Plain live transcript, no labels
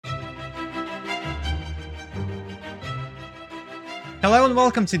Hello and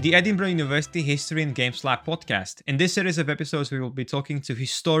welcome to the Edinburgh University History and Games Lab podcast. In this series of episodes, we will be talking to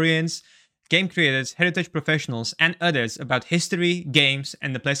historians, game creators, heritage professionals, and others about history, games,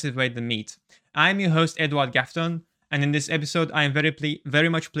 and the places where they meet. I'm your host, Edward Gafton, and in this episode, I am very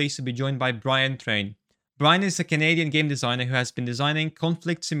much pleased to be joined by Brian Train. Brian is a Canadian game designer who has been designing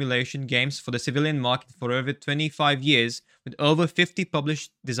conflict simulation games for the civilian market for over 25 years, with over 50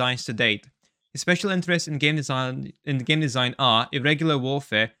 published designs to date. His special interests in game design are irregular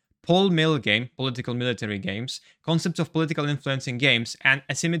warfare, Pol Mil game, political military games, concepts of political influence in games, and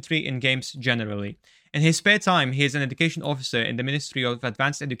asymmetry in games generally. In his spare time, he is an education officer in the Ministry of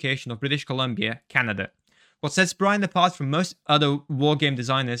Advanced Education of British Columbia, Canada. What sets Brian apart from most other wargame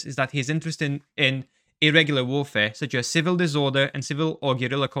designers is that he is interested in irregular warfare, such as civil disorder and civil or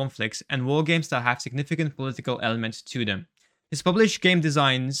guerrilla conflicts, and wargames that have significant political elements to them. His published game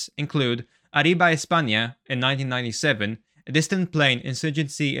designs include Arriba España in 1997, A Distant Plain,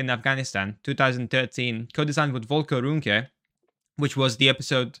 Insurgency in Afghanistan, 2013, co-designed with Volker Runke, which was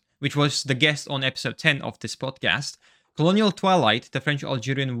the guest on episode 10 of this podcast, Colonial Twilight, The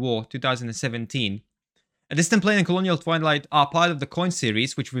French-Algerian War, 2017. A Distant Plain and Colonial Twilight are part of the Coin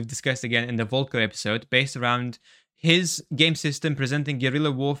series, which we've discussed again in the Volker episode, based around his game system presenting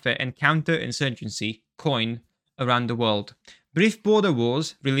guerrilla warfare and counter-insurgency, Coin, around the world. Brief Border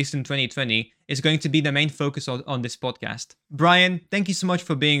Wars, released in 2020, is going to be the main focus on this podcast. Brian, thank you so much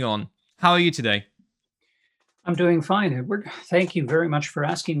for being on. How are you today? I'm doing fine, Edward. Thank you very much for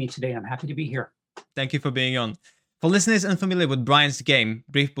asking me today. I'm happy to be here. Thank you for being on. For listeners unfamiliar with Brian's game,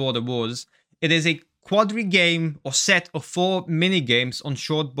 Brief Border Wars, it is a quadri game or set of 4 mini-games on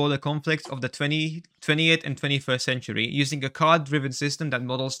short border conflicts of the 20th and 21st century, using a card-driven system that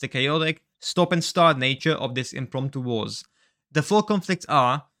models the chaotic, stop-and-start nature of these impromptu wars. The 4 conflicts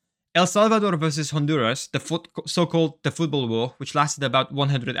are El Salvador versus Honduras, so-called the Football War, which lasted about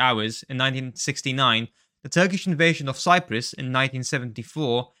 100 hours in 1969, the Turkish invasion of Cyprus in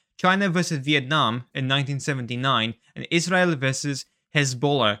 1974, China versus Vietnam in 1979, and Israel versus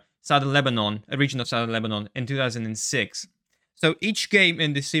Hezbollah, Southern Lebanon, a region of Southern Lebanon, in 2006. So each game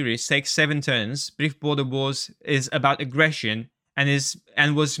in this series takes 7 turns. Brief Border Wars is about aggression and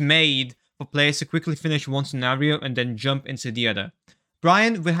was made for players to quickly finish one scenario and then jump into the other.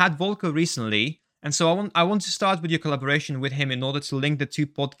 Brian, we had Volker recently, and so I want to start with your collaboration with him in order to link the 2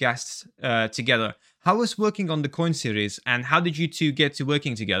 podcasts together. How was working on the Coin series, and how did you 2 get to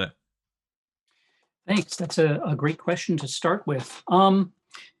working together? Thanks. That's a great question to start with.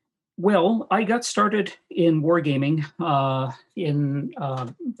 Well, I got started in wargaming in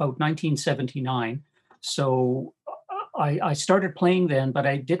about 1979. So I started playing then, but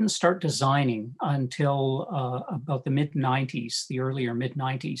I didn't start designing until about the mid-90s, the earlier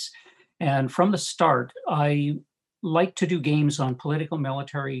mid-90s. And from the start, I like to do games on political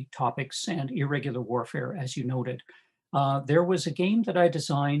military topics and irregular warfare, as you noted. There was a game that I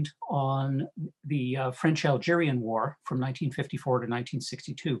designed on the French-Algerian War from 1954 to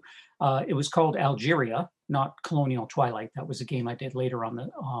 1962. It was called Algeria, not Colonial Twilight. That was a game I did later on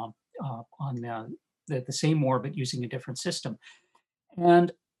the same war, but using a different system.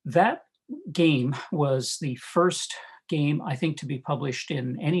 And that game was the first game, I think, to be published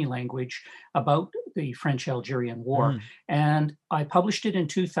in any language about the French-Algerian War. And I published it in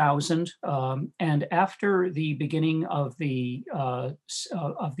 2000. And after the beginning of the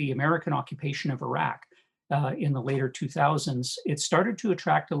American occupation of Iraq in the later 2000s, it started to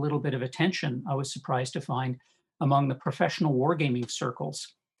attract a little bit of attention, I was surprised to find, among the professional wargaming circles.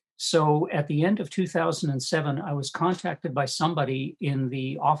 So at the end of 2007, I was contacted by somebody in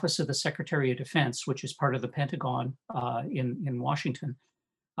the Office of the Secretary of Defense, which is part of the Pentagon in Washington,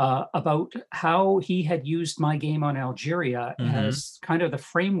 about how he had used my game on Algeria as kind of the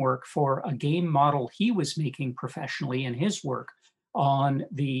framework for a game model he was making professionally in his work on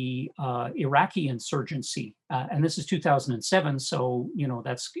the Iraqi insurgency. And this is 2007, so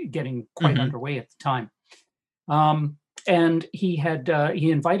that's getting quite underway at the time. And he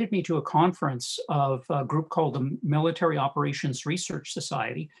invited me to a conference of a group called the Military Operations Research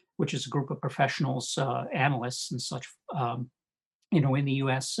Society, which is a group of professionals, analysts and such, in the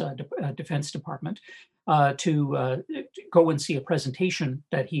U.S. Defense Department, to go and see a presentation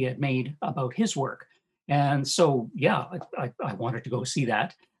that he had made about his work. And so, I wanted to go see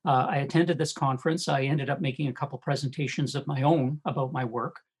that. I attended this conference. I ended up making a couple presentations of my own about my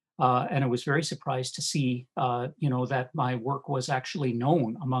work. And I was very surprised to see, that my work was actually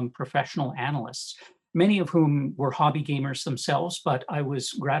known among professional analysts, many of whom were hobby gamers themselves, but I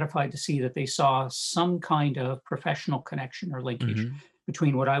was gratified to see that they saw some kind of professional connection or linkage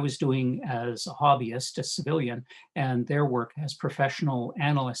between what I was doing as a hobbyist, a civilian, and their work as professional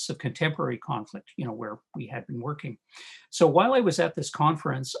analysts of contemporary conflict, where we had been working. So while I was at this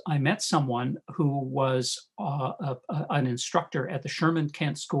conference, I met someone who was an instructor at the Sherman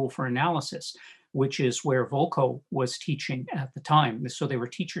Kent School for Analysis, which is where Volko was teaching at the time. So they were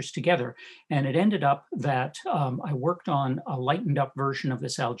teachers together. And it ended up that I worked on a lightened up version of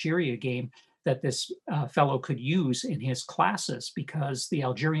this Algeria game that this fellow could use in his classes, because the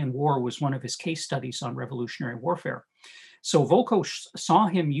Algerian War was one of his case studies on revolutionary warfare. So Volko saw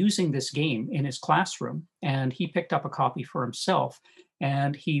him using this game in his classroom, and he picked up a copy for himself,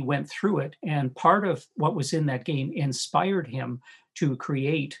 and he went through it. And part of what was in that game inspired him to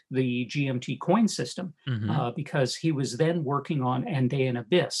create the GMT coin system, because he was then working on Andean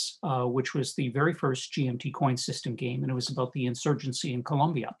Abyss, which was the very first GMT coin system game, and it was about the insurgency in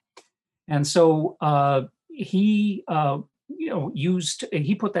Colombia. And so he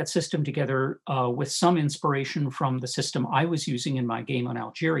put that system together with some inspiration from the system I was using in my game on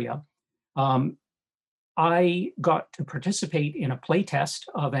Algeria. I got to participate in a playtest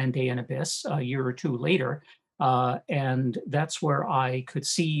of Andean Abyss a year or two later, and that's where I could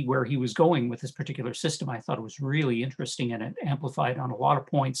see where he was going with this particular system. I thought it was really interesting, and it amplified on a lot of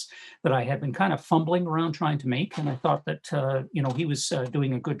points that I had been kind of fumbling around trying to make. And I thought that he was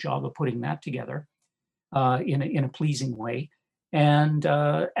doing a good job of putting that together in a pleasing way. And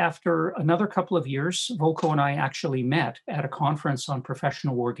after another couple of years, Volko and I actually met at a conference on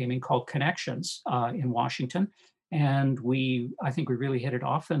professional wargaming called Connections in Washington. And I think we really hit it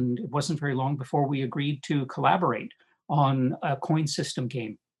off, and it wasn't very long before we agreed to collaborate on a coin system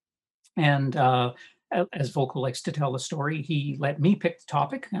game. And as Volko likes to tell the story, he let me pick the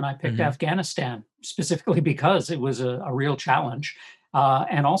topic, and I picked Afghanistan, specifically because it was a real challenge.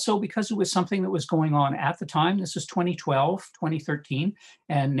 And also because it was something that was going on at the time. This was 2012, 2013,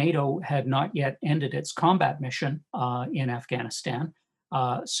 and NATO had not yet ended its combat mission in Afghanistan.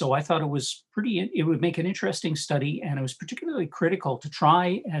 So I thought it would make an interesting study, and it was particularly critical to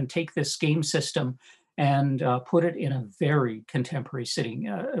try and take this game system and put it in a very contemporary setting,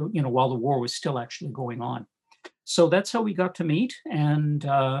 while the war was still actually going on. So that's how we got to meet, and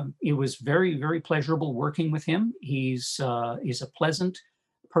it was very, very pleasurable working with him. He's a pleasant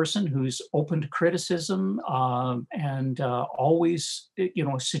person who's open to criticism and always,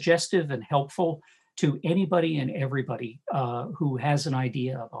 suggestive and helpful to anybody and everybody who has an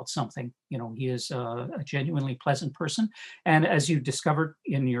idea about something. He is a genuinely pleasant person. And as you discovered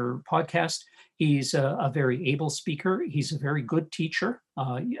in your podcast, he's a very able speaker. He's a very good teacher.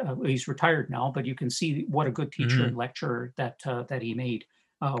 He's retired now, but you can see what a good teacher and lecturer that he made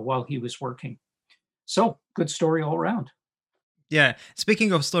while he was working. So good story all around. Yeah.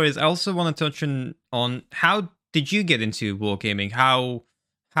 Speaking of stories, I also want to touch on how did you get into wargaming? How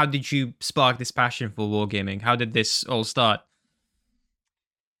did you spark this passion for wargaming? How did this all start?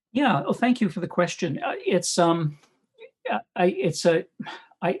 Yeah. Oh, thank you for the question.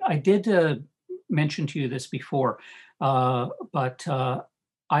 I did mention to you this before, but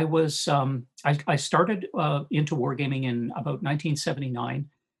I started into wargaming in about 1979,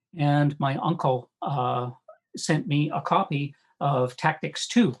 and my uncle sent me a copy of Tactics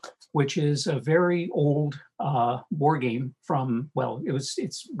 2, which is a very old war game from, it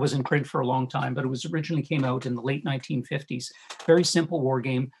was in print for a long time, but it was originally came out in the late 1950s. Very simple war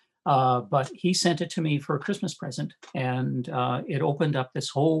game, but he sent it to me for a Christmas present, and it opened up this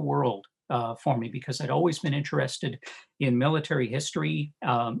whole world for me, because I'd always been interested in military history,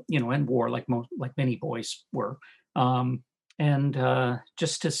 and war, like many boys were. And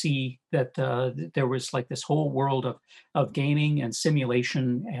just to see that there was like this whole world of gaming and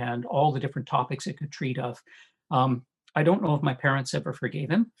simulation and all the different topics it could treat of. I don't know if my parents ever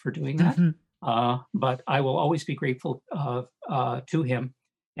forgave him for doing that, but I will always be grateful to him.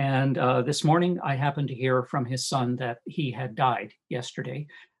 And this morning, I happened to hear from his son that he had died yesterday,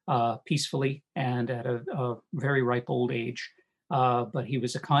 peacefully and at a very ripe old age. But he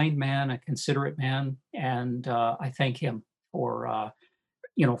was a kind man, a considerate man, and I thank him for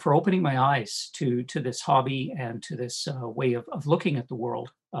opening my eyes to this hobby and to this way of looking at the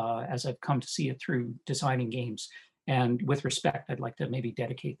world as I've come to see it through designing games. And with respect, I'd like to maybe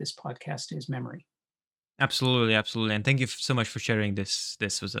dedicate this podcast to his memory. Absolutely, absolutely, and thank you so much for sharing this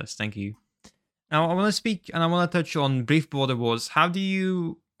with us. Thank you. Now I want to speak and I want to touch on Brief Border Wars. How did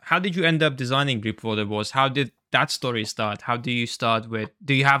you end up designing Brief Border Wars? How did that story start? How do you start with?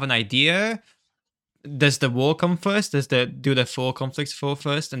 Do you have an idea? Does the war come first? Do the four conflicts fall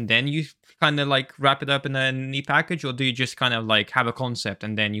first, and then you kind of like wrap it up in a neat package, or do you just kind of like have a concept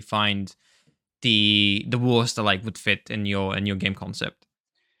and then you find the wars that like would fit in your game concept?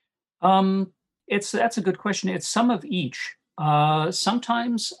 Um, that's a good question. It's some of each.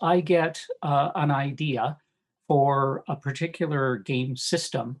 Sometimes I get an idea for a particular game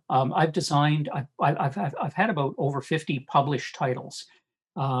system. I've had about over 50 published titles,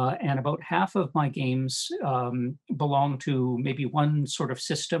 and about half of my games belong to maybe one sort of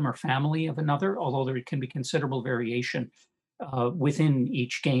system or family of another, although there can be considerable variation within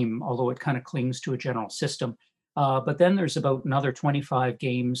each game, although it kind of clings to a general system. But then there's about another 25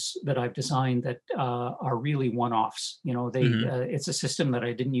 games that I've designed that are really one-offs. You know, Hmm. it's a system that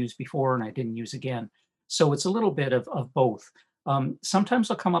I didn't use before and I didn't use again. So it's a little bit of both. Sometimes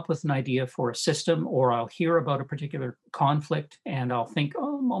I'll come up with an idea for a system, or I'll hear about a particular conflict and I'll think,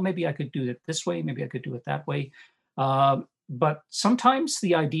 oh, well, maybe I could do it this way, maybe I could do it that way. But sometimes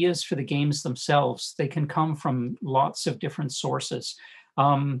the ideas for the games themselves, they can come from lots of different sources.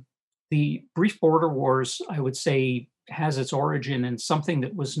 Um, the Brief Border Wars, I would say, has its origin in something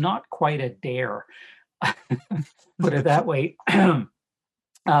that was not quite a dare, put it that way.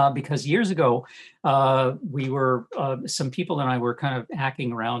 Because years ago, we were some people and I were kind of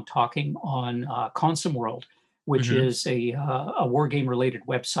hacking around talking on Consum World, which Hmm. is a war game related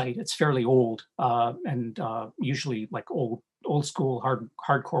website. It's fairly old, and usually like old school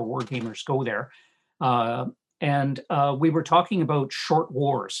hardcore war gamers go there. Uh, and we were talking about short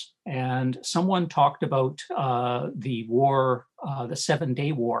wars, and someone talked about the war, the 7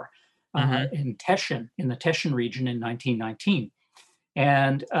 Day War Hmm. in Teschen, in the Teschen region in 1919.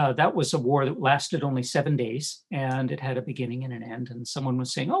 And that was a war that lasted only 7 days, and it had a beginning and an end. And someone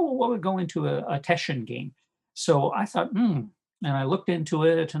was saying, "Oh, well, what would go into a Teschen game?" So I thought, and I looked into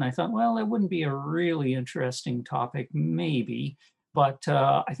it, and I thought, well, it wouldn't be a really interesting topic, maybe. But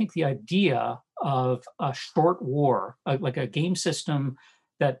I think the idea of a short war, like a game system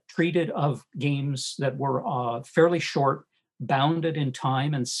that treated of games that were fairly short, bounded in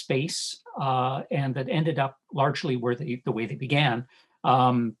time and space, and that ended up largely where the way they began,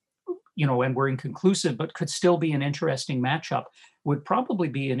 um, and were inconclusive, but could still be an interesting matchup, would probably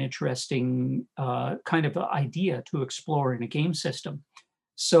be an interesting kind of idea to explore in a game system.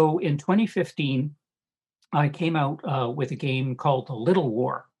 So in 2015, I came out with a game called The Little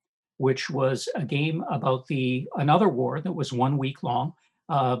War, which was a game about another war that was 1 week long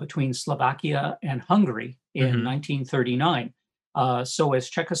between Slovakia and Hungary in Hmm. 1939. So as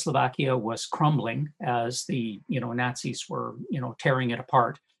Czechoslovakia was crumbling, as the Nazis were tearing it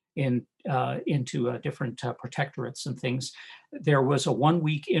apart into different protectorates and things, there was a 1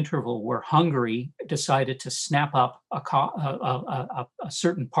 week interval where Hungary decided to snap up a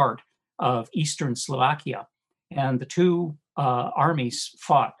certain part of eastern Slovakia. And the two armies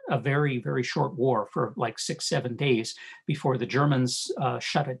fought a very, very short war for like 6, 7 days before the Germans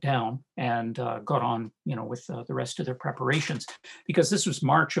shut it down and got on, with the rest of their preparations. Because this was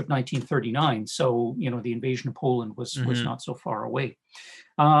March of 1939, so the invasion of Poland was Hmm. not so far away.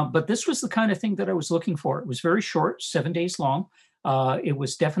 But this was the kind of thing that I was looking for. It was very short, 7 days long. It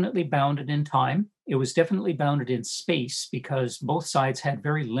was definitely bounded in time. It was definitely bounded in space because both sides had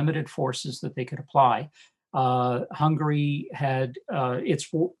very limited forces that they could apply. Hungary had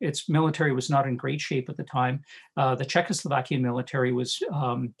its military was not in great shape at the time. The Czechoslovakian military was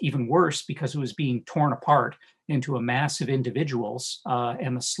even worse because it was being torn apart into a mass of individuals,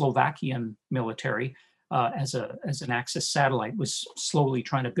 and the Slovakian military, as an Axis satellite, was slowly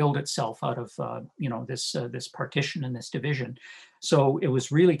trying to build itself out of this partition and this division. So it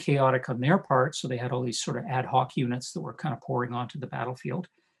was really chaotic on their part. So they had all these sort of ad hoc units that were kind of pouring onto the battlefield,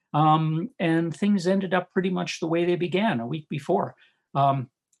 and things ended up pretty much the way they began a week before. Um,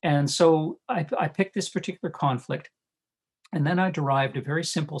 and so I picked this particular conflict, and then I derived a very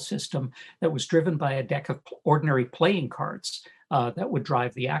simple system that was driven by a deck of ordinary playing cards that would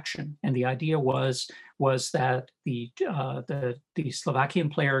drive the action. And the idea was that the Slovakian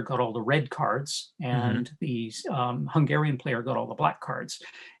player got all the red cards, Hmm. and the Hungarian player got all the black cards.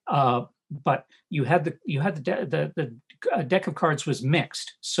 But the deck of cards was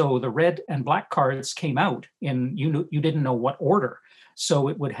mixed, so the red and black cards came out in you didn't know what order. So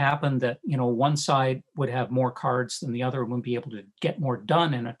it would happen that one side would have more cards than the other, and would be able to get more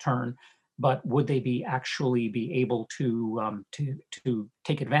done in a turn, but would they actually be able to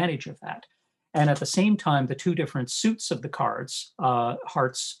take advantage of that? And at the same time, the two different suits of the cards,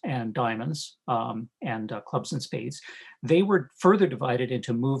 hearts and diamonds, and clubs and spades, they were further divided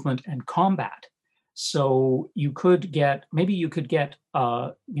into movement and combat. So you could get, maybe you could get,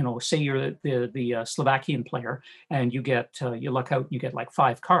 say you're the Slovakian player, and you luck out, you get like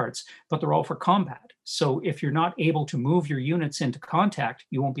 5 cards, but they're all for combat. So if you're not able to move your units into contact,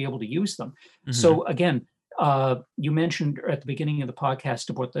 you won't be able to use them. Hmm. So again, you mentioned at the beginning of the podcast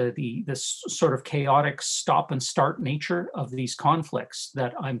about this sort of chaotic stop and start nature of these conflicts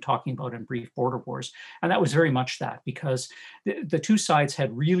that I'm talking about in Brief Border Wars, and that was very much that, because the two sides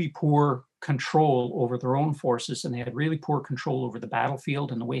had really poor control over their own forces, and they had really poor control over the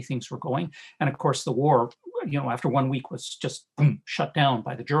battlefield and the way things were going. And of course, the war, after 1 week, was just boom, shut down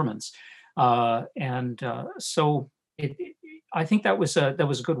by the Germans. So I think that was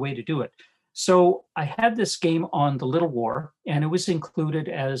a good way to do it. So I had this game on the Little War, and it was included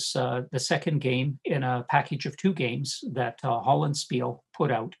as the second game in a package of 2 games that Hollandspiel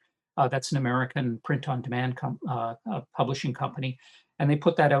put out. That's an American print-on-demand publishing company. And they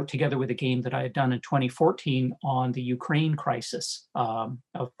put that out together with a game that I had done in 2014 on the Ukraine crisis of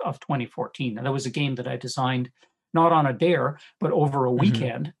 2014. And that was a game that I designed not on a dare, but over a Hmm.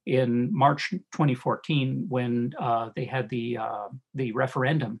 weekend in March 2014, when they had the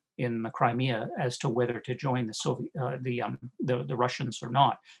referendum in the Crimea as to whether to join the Russians or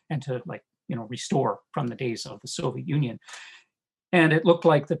not, and to restore from the days of the Soviet Union. And it looked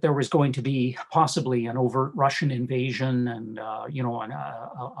like that there was going to be possibly an overt Russian invasion, and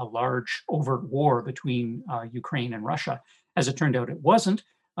a large overt war between Ukraine and Russia. As it turned out, it wasn't.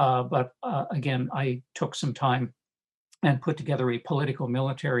 But again, I took some time and put together a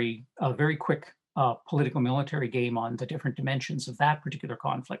very quick political military game on the different dimensions of that particular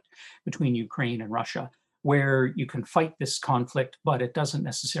conflict between Ukraine and Russia, where you can fight this conflict, but it doesn't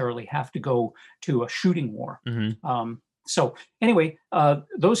necessarily have to go to a shooting war. Hmm. So anyway,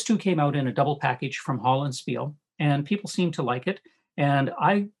 those 2 came out in a double package from Hollandspiel, and people seemed to like it. And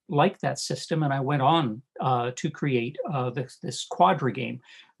I liked that system, and I went on to create this Quadra game,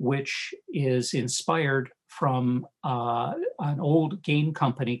 which is inspired from an old game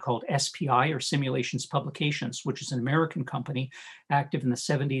company called SPI, or Simulations Publications, which is an American company active in the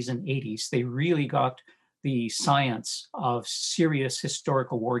 70s and 80s. They really got the science of serious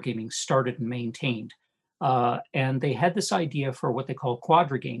historical wargaming started and maintained. And they had this idea for what they call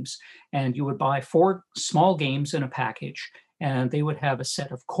Quadra games. And you would buy 4 small games in a package, and they would have a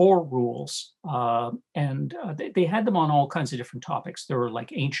set of core rules. They had them on all kinds of different topics. There were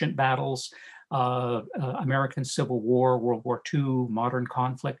like ancient battles, American Civil War, World War II, modern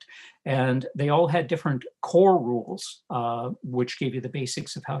conflict, and they all had different core rules, which gave you the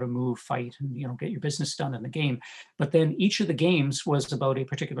basics of how to move, fight, and get your business done in the game. But then each of the games was about a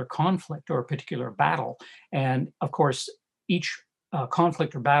particular conflict or a particular battle, and of course, each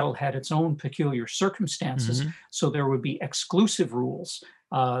conflict or battle had its own peculiar circumstances. Hmm. So there would be exclusive rules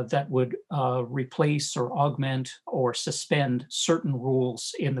that would replace or augment or suspend certain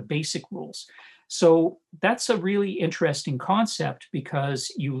rules in the basic rules. So that's a really interesting concept, because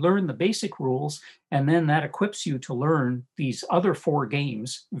you learn the basic rules, and then that equips you to learn these other 4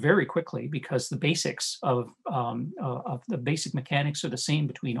 games very quickly, because the basics of the basic mechanics are the same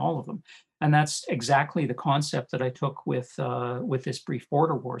between all of them. And that's exactly the concept that I took with this Brief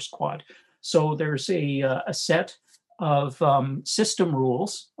Border Wars quad. So there's a set of system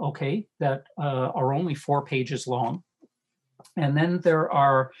rules, okay, that are only 4 pages long. And then there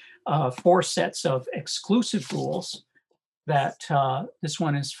are 4 sets of exclusive rules that this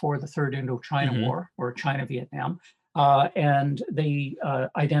one is for the Third Indochina Hmm. War, or China-Vietnam. And they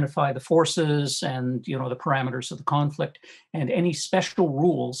identify the forces and the parameters of the conflict, and any special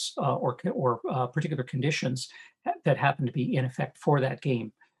rules or particular conditions that happen to be in effect for that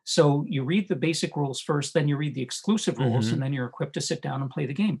game. So you read the basic rules first, then you read the exclusive rules, Hmm. and then you're equipped to sit down and play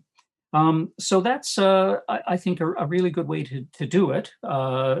the game. So that's, I think, a really good way to do it.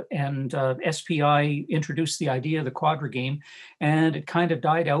 And SPI introduced the idea of the Quadra game, and it kind of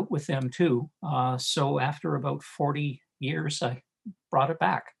died out with them too. So after about 40 years, I brought it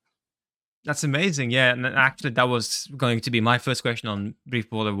back. That's amazing. Yeah, and actually, that was going to be my first question on Brief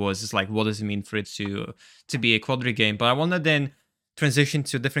Border Wars. Is like, what does it mean for it to be a quadri game? But I want to then transition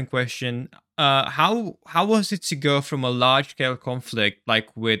to a different question. How was it to go from a large scale conflict like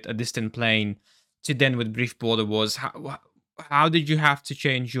with a distant plane to then with Brief Border Wars? How did you have to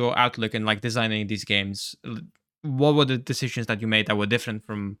change your outlook and like designing these games? What were the decisions that you made that were different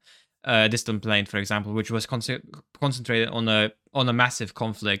from Distant Plane, for example, which was concentrated on a massive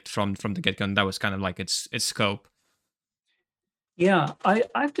conflict from the get go, and that was kind of like its scope. Yeah,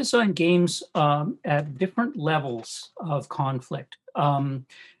 I've designed games at different levels of conflict.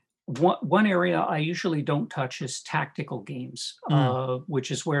 one area I usually don't touch is tactical games, Mm,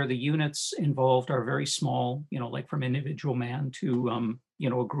 which is where the units involved are very small, like from individual man to,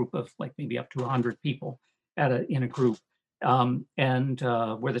 a group of like maybe up to 100 people in a group. And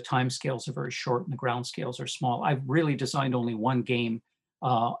where the time scales are very short and the ground scales are small. I've really designed only one game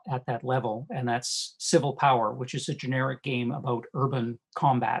at that level, and that's Civil Power, which is a generic game about urban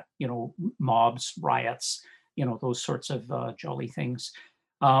combat, mobs, riots, those sorts of jolly things.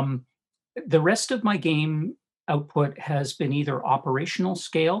 Um, the rest of my game output has been either operational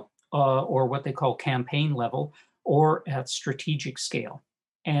scale or what they call campaign level or at strategic scale.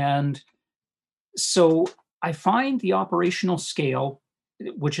 And so I find the operational scale,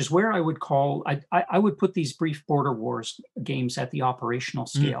 which is where I would put these brief border wars games at the operational mm,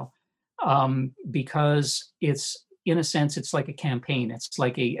 scale, because it's in a sense it's like a campaign. It's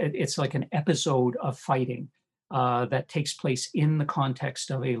like an episode of fighting that takes place in the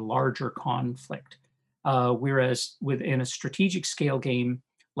context of a larger conflict. Whereas within a strategic scale game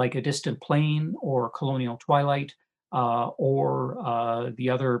like A Distant Plain or Colonial Twilight, or the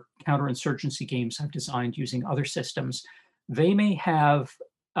other counterinsurgency games I've designed using other systems, they may have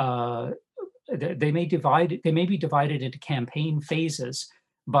uh, they may be divided into campaign phases,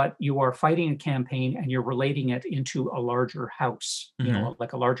 but you are fighting a campaign and you're relating it into a larger house, mhm,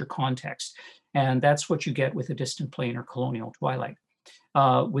 like a larger context, and that's what you get with A Distant Plain or Colonial Twilight.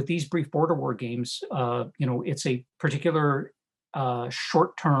 With these brief border war games, it's a particular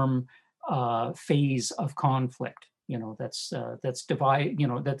short-term phase of conflict. That's divide.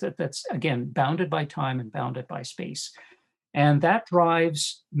 That's again bounded by time and bounded by space, and that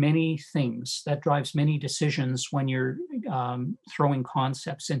drives many things. That drives many decisions when you're throwing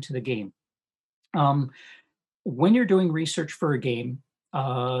concepts into the game. Um, when you're doing research for a game,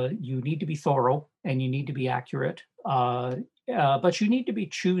 you need to be thorough and you need to be accurate, but you need to be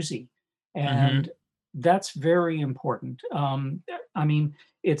choosy, mhm, and that's very important. I mean,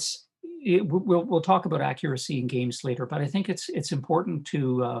 we'll talk about accuracy in games later, but I think it's important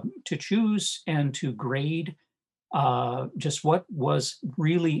to choose and to grade just what was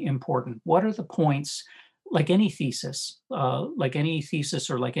really important. What are the points? Like any thesis or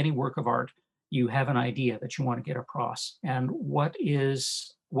like any work of art, you have an idea that you want to get across, and what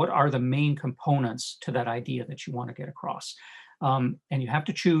are the main components to that idea that you want to get across, and you have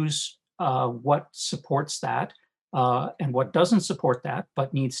to choose what supports that. And what doesn't support that,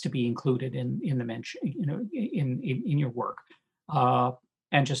 but needs to be included in the mention, in your work. Uh,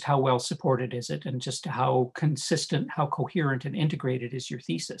 and just how well supported is it, and just how consistent, how coherent and integrated is your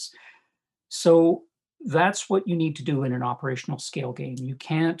thesis. So that's what you need to do in an operational scale game. You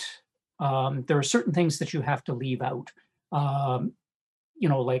can't There are certain things that you have to leave out. um,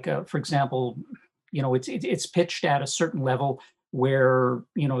 like for example, it's pitched at a certain level where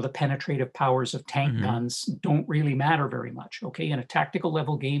the penetrative powers of tank mhm, guns don't really matter very much. Okay, in a tactical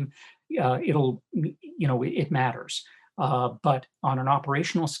level game, it matters. But on an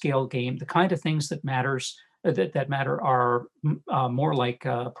operational scale game, the kind of things that matter are more like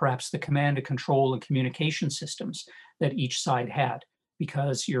perhaps the command and control and communication systems that each side had,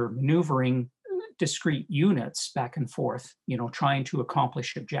 because you're maneuvering discrete units back and forth, trying to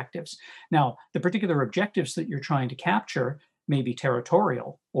accomplish objectives. Now, the particular objectives that you're trying to capture may be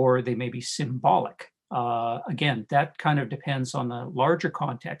territorial or they may be symbolic. Again, that kind of depends on the larger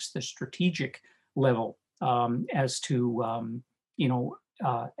context, the strategic level, as to you know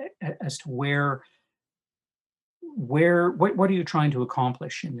as to what are you trying to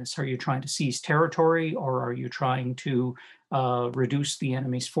accomplish in this? Are you trying to seize territory, or are you trying to reduce the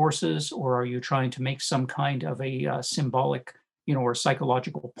enemy's forces, or are you trying to make some kind of a symbolic, or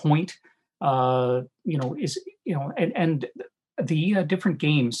psychological point? Is and the different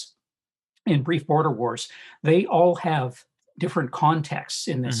games in Brief Border Wars, they all have different contexts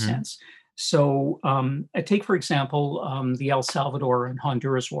in this mhm, sense. So, take, for example, the El Salvador and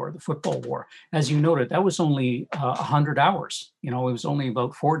Honduras War, the football war. As you noted, that was only 100 hours. It was only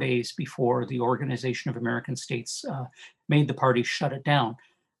about 4 days before the Organization of American States made the party shut it down.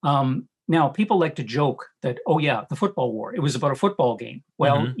 Now, people like to joke that, oh, yeah, the football war, it was about a football game.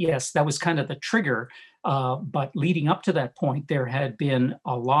 Well, mhm, yes, that was kind of the trigger, but leading up to that point, there had been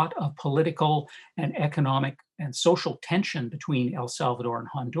a lot of political and economic and social tension between El Salvador and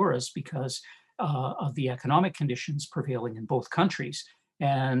Honduras because of the economic conditions prevailing in both countries.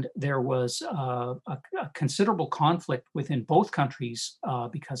 And there was a considerable conflict within both countries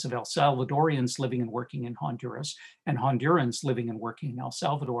because of El Salvadorians living and working in Honduras and Hondurans living and working in El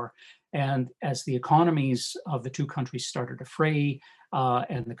Salvador. And as the economies of the two countries started to fray,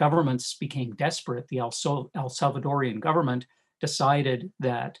 and the governments became desperate, the El Salvadorian government decided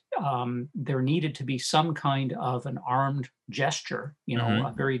that there needed to be some kind of an armed gesture, a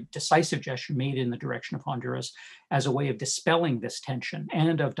Mm-hmm. very decisive gesture made in the direction of Honduras as a way of dispelling this tension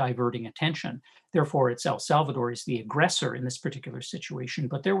and of diverting attention. Therefore, it's El Salvador is the aggressor in this particular situation,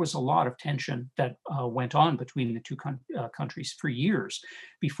 but there was a lot of tension that went on between the two countries for years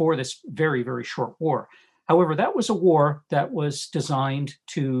before this very, very short war. However, that was a war that was designed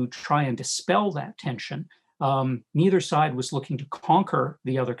to try and dispel that tension. Neither side was looking to conquer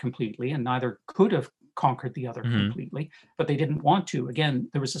the other completely, and neither could have conquered the other Mm-hmm. completely, but they didn't want to. Again,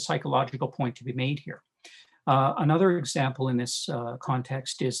 there was a psychological point to be made here. Another example in this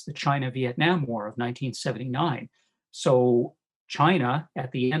context is the China-Vietnam War of 1979. So China,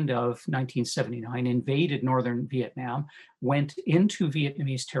 at the end of 1979, invaded northern Vietnam, went into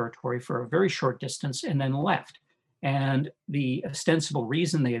Vietnamese territory for a very short distance, and then left. And the ostensible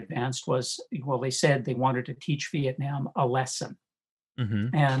reason they advanced was, well, they said they wanted to teach Vietnam a lesson.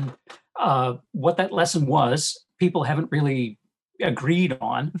 Mm-hmm. And what that lesson was, people haven't really agreed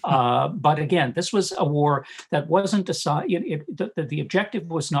on. But again, this was a war that wasn't decided. The objective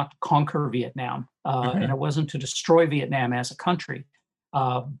was not to conquer Vietnam, and Mm-hmm. it wasn't to destroy Vietnam as a country,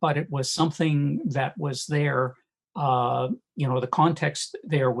 but it was something that was there. The context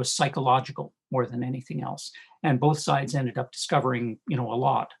there was psychological more than anything else, and both sides ended up discovering, a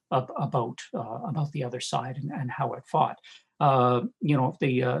lot about the other side and how it fought. The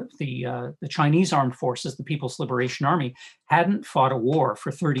Chinese armed forces, the People's Liberation Army, hadn't fought a war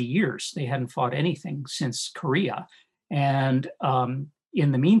for 30 years. They hadn't fought anything since Korea. And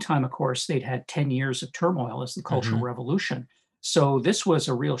in the meantime, of course, they'd had 10 years of turmoil as the Cultural Mm-hmm. Revolution. So this was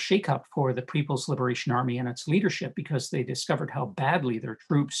a real shakeup for the People's Liberation Army and its leadership, because they discovered how badly their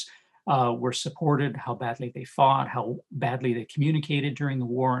troops were supported, how badly they fought, how badly they communicated during the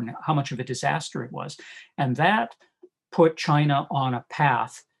war, and how much of a disaster it was. And that put China on a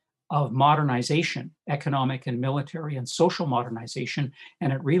path of modernization, economic and military and social modernization,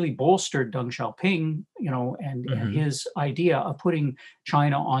 and it really bolstered Deng Xiaoping, and Mm-hmm. his idea of putting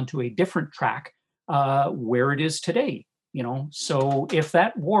China onto a different track where it is today. So if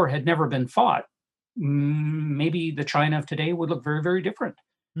that war had never been fought, maybe the China of today would look very, very different.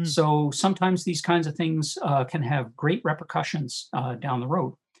 So sometimes these kinds of things can have great repercussions down the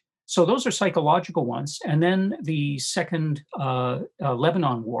road. So those are psychological ones. And then the second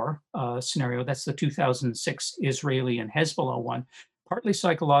Lebanon war scenario, that's the 2006 Israeli and Hezbollah one, partly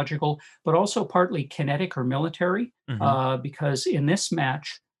psychological, but also partly kinetic or military, Mm-hmm. because in this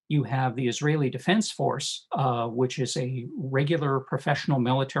match, you have the Israeli Defense Force, which is a regular professional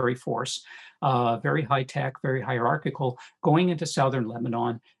military force, very high tech, very hierarchical, going into southern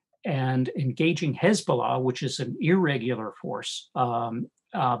Lebanon and engaging Hezbollah, which is an irregular force,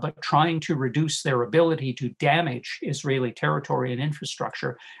 but trying to reduce their ability to damage Israeli territory and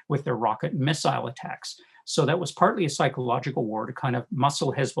infrastructure with their rocket and missile attacks. So that was partly a psychological war to kind of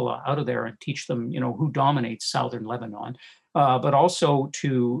muscle Hezbollah out of there and teach them, who dominates southern Lebanon, but also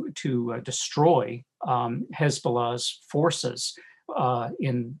to destroy Hezbollah's forces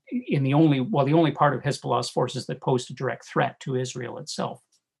in the only part of Hezbollah's forces that posed a direct threat to Israel itself.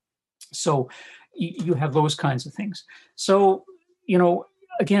 So you have those kinds of things. So,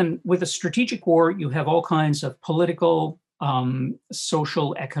 again, with a strategic war, you have all kinds of political,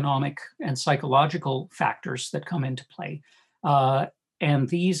 social, economic, and psychological factors that come into play. And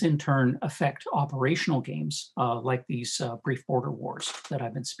these in turn affect operational games like these brief border wars that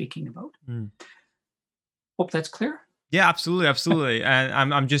I've been speaking about. Hope that's clear. Yeah, absolutely, absolutely.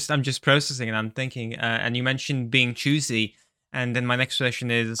 And I'm just processing and I'm thinking. And you mentioned being choosy, and then my next question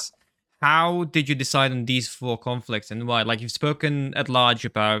is, how did you decide on these four conflicts and why? Like you've spoken at large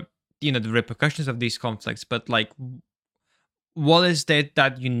about the repercussions of these conflicts, but like, what is it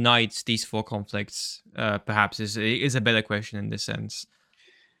that unites these four conflicts? Perhaps is a better question in this sense.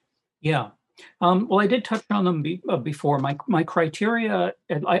 Yeah. Well, I did touch on them before. My criteria,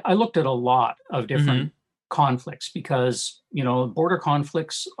 and I looked at a lot of Mm-hmm. different conflicts because, border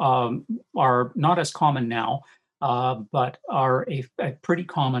conflicts are not as common now, but are a pretty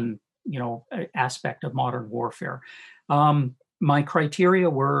common, aspect of modern warfare. My criteria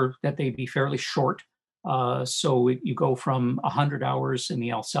were that they be fairly short. So you go from 100 hours in the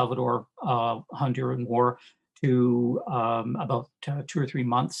El Salvador Honduran War to about 2 or 3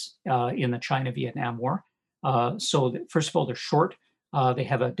 months in the China-Vietnam War. First of all, they're short. They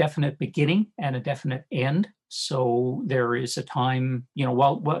have a definite beginning and a definite end. So there is a time,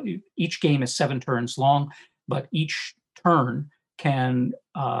 each game is 7 turns long, but each turn can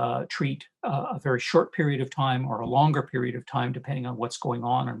treat a very short period of time or a longer period of time, depending on what's going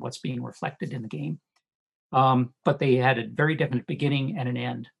on and what's being reflected in the game. But they had a very definite beginning and an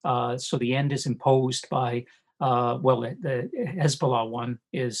end. So the end is imposed by, well, the Hezbollah one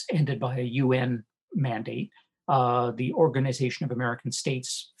is ended by a UN mandate. The Organization of American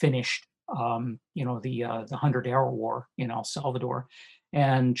States finished, the 100-Hour War in El Salvador.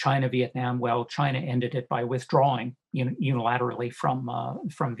 And China, Vietnam, well, China ended it by withdrawing unilaterally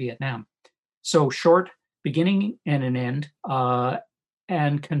from Vietnam. So short beginning and an end,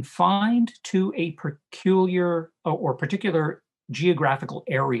 and confined to a peculiar or particular geographical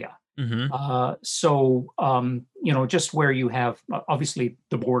area. Mm-hmm. Just where you have obviously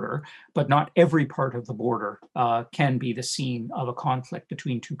the border, but not every part of the border can be the scene of a conflict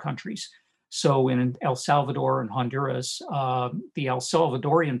between two countries. So in El Salvador and Honduras, the El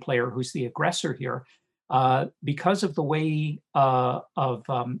Salvadorian player, who's the aggressor here, because of the way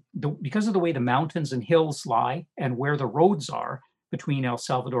because of the way the mountains and hills lie and where the roads are between El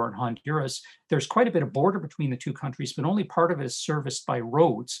Salvador and Honduras, there's quite a bit of border between the two countries, but only part of it is serviced by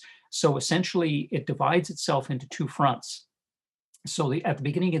roads. So essentially, it divides itself into two fronts. So at the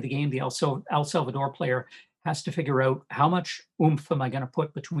beginning of the game, the El Salvador player has to figure out how much oomph am I going to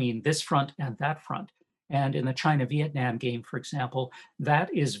put between this front and that front. And in the China-Vietnam game, for example,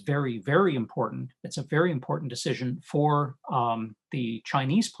 that is very, very important. It's a very important decision for the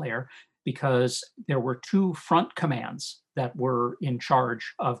Chinese player, because there were two front commands that were in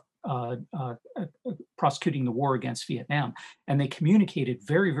charge of prosecuting the war against Vietnam, and they communicated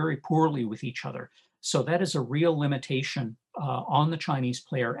very, very poorly with each other. So that is a real limitation on the Chinese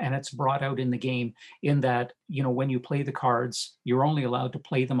player, and it's brought out in the game in that, when you play the cards, you're only allowed to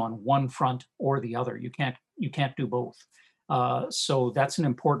play them on one front or the other. You can't do both. So that's an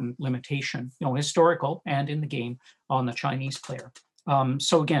important limitation, historical and in the game, on the Chinese player.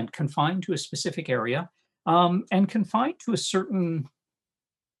 So again, confined to a specific area, and confined to a certain,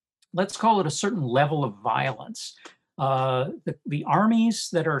 let's call it a certain level of violence. The armies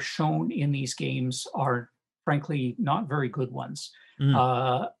that are shown in these games are frankly not very good ones,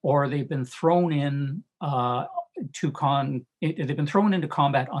 or they've been thrown in they've been thrown into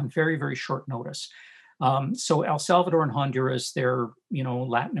combat on very, very short notice. So El Salvador and Honduras, they're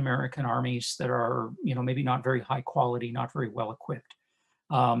Latin American armies that are maybe not very high quality, not very well equipped.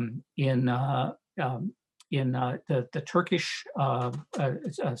 In the Turkish,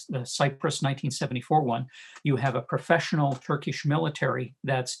 the Cyprus 1974 one, you have a professional Turkish military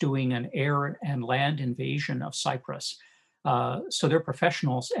that's doing an air and land invasion of Cyprus. So they're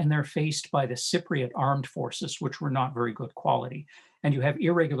professionals, and they're faced by the Cypriot armed forces, which were not very good quality. And you have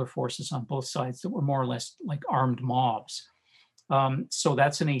irregular forces on both sides that were more or less like armed mobs. So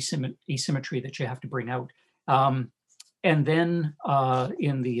that's an asymmetry that you have to bring out. And then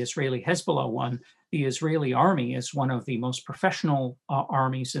in the Israeli Hezbollah one, the Israeli army is one of the most professional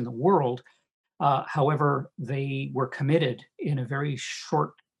armies in the world. However, they were committed in a very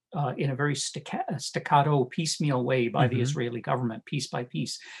staccato, piecemeal way by the Israeli government, piece by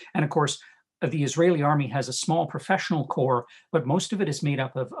piece. And of course, the Israeli army has a small professional corps, but most of it is made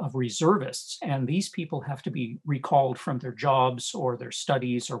up of reservists. And these people have to be recalled from their jobs or their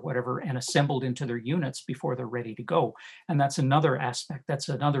studies or whatever and assembled into their units before they're ready to go. And that's another aspect. That's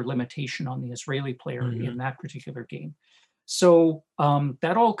another limitation on the Israeli player in that particular game. So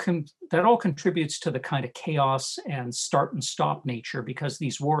that all contributes to the kind of chaos and start and stop nature, because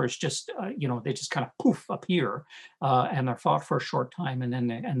these wars just, they just kind of poof appear, and they're fought for a short time, and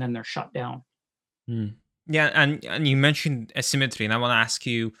then they're shut down. Yeah, and you mentioned asymmetry, and I want to ask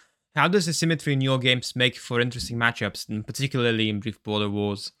you, how does asymmetry in your games make for interesting matchups, and particularly in Brief Border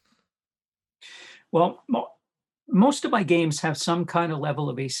Wars? Well, most of my games have some kind of level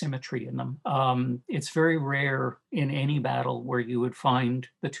of asymmetry in them. It's very rare in any battle where you would find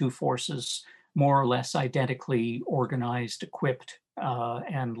the two forces more or less identically organized, equipped,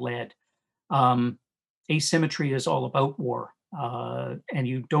 and led. Asymmetry is all about war, and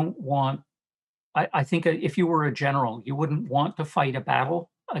you don't want, I think if you were a general, you wouldn't want to fight a battle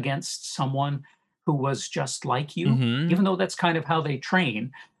against someone who was just like you, even though that's kind of how they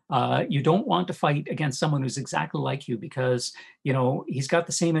train. You don't want to fight against someone who's exactly like you, because, he's got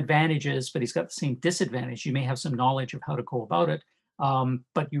the same advantages, but he's got the same disadvantage. You may have some knowledge of how to go about it,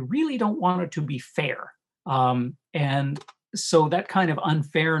 but you really don't want it to be fair. And so that kind of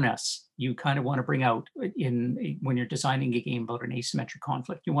unfairness you kind of want to bring out when you're designing a game about an asymmetric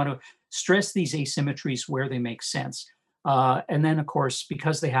conflict. You want to stress these asymmetries where they make sense. And then, of course,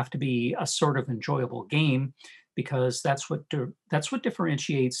 because they have to be a sort of enjoyable game, because that's what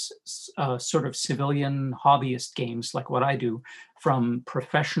differentiates sort of civilian hobbyist games like what I do from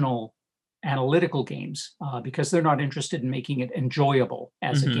professional analytical games, because they're not interested in making it enjoyable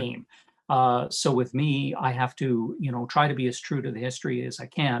as a game. So with me, I have to, try to be as true to the history as I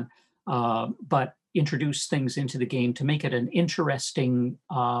can, but introduce things into the game to make it an interesting,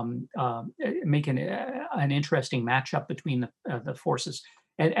 make an interesting matchup between the forces,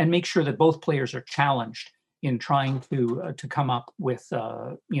 and make sure that both players are challenged in trying to come up with,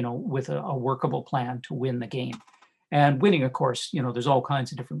 with a workable plan to win the game. And winning, of course, there's all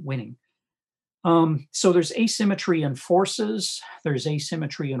kinds of different winning. So there's asymmetry in forces, there's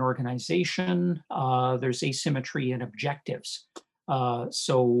asymmetry in organization, there's asymmetry in objectives.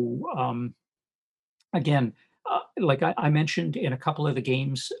 Again, like I mentioned in a couple of the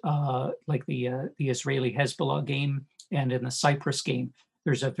games, like the Israeli Hezbollah game and in the Cyprus game,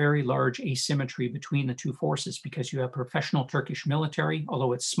 there's a very large asymmetry between the two forces because you have professional Turkish military,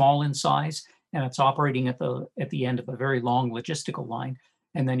 although it's small in size and it's operating at the end of a very long logistical line.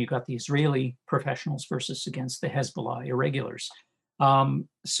 And then you got the Israeli professionals versus against the Hezbollah irregulars.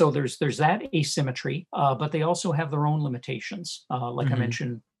 So there's that asymmetry, but they also have their own limitations. Like I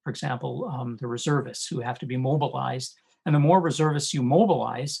mentioned, for example, the reservists who have to be mobilized. And the more reservists you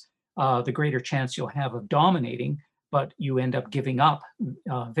mobilize, the greater chance you'll have of dominating, but you end up giving up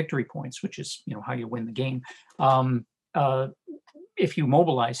victory points, which is how you win the game. If you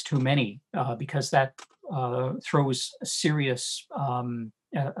mobilize too many, because that throws a serious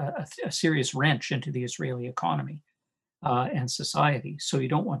wrench into the Israeli economy and society. So you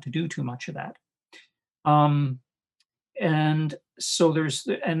don't want to do too much of that. And so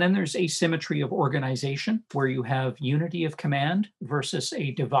then there's asymmetry of organization, where you have unity of command versus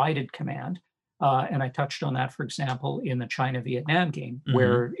a divided command. And I touched on that, for example, in the China-Vietnam game,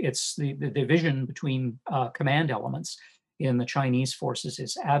 where it's the division between command elements in the Chinese forces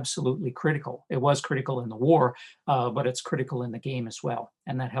is absolutely critical. It was critical in the war, but it's critical in the game as well.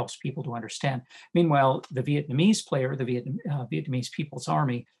 And that helps people to understand. Meanwhile, the Vietnamese player, the Vietnamese People's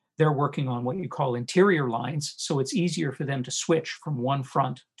Army, they're working on what you call interior lines. So it's easier for them to switch from one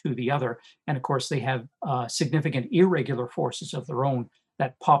front to the other. And of course, they have significant irregular forces of their own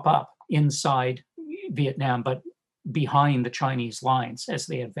that pop up inside Vietnam, but behind the Chinese lines as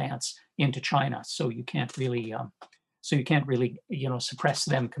they advance into China. So you can't really suppress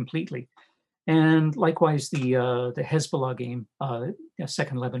them completely. And likewise, the Hezbollah game,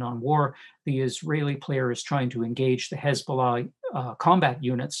 Second Lebanon War, the Israeli player is trying to engage the Hezbollah combat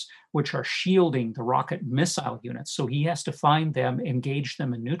units, which are shielding the rocket missile units. So he has to find them, engage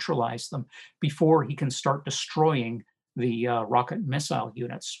them, and neutralize them before he can start destroying the rocket missile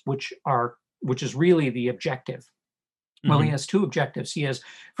units, which is really the objective. Well, he has two objectives. He has,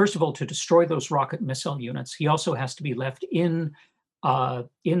 first of all, to destroy those rocket missile units. He also has to be left in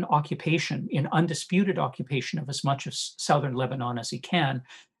occupation, in undisputed occupation of as much of southern Lebanon as he can,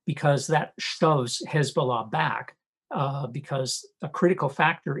 because that shoves Hezbollah back, because a critical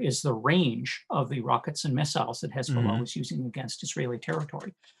factor is the range of the rockets and missiles that Hezbollah was using against Israeli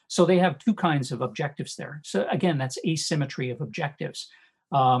territory. So they have two kinds of objectives there. So again, that's asymmetry of objectives.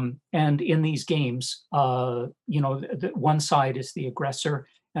 And in these games, one side is the aggressor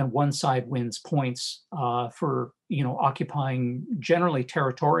and one side wins points for, occupying generally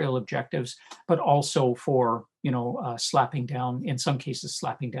territorial objectives, but also for, slapping down, in some cases,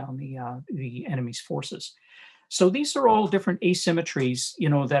 slapping down the enemy's forces. So these are all different asymmetries,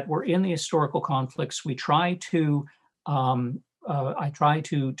 that were in the historical conflicts. We try to, I try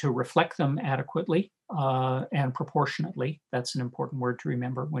to reflect them adequately and proportionately. That's an important word to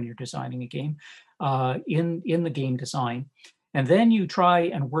remember when you're designing a game in the game design. And then you try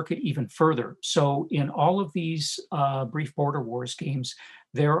and work it even further. So in all of these Brief Border Wars games,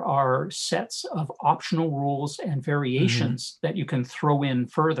 there are sets of optional rules and variations that you can throw in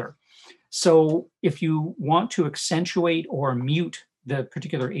further. So if you want to accentuate or mute the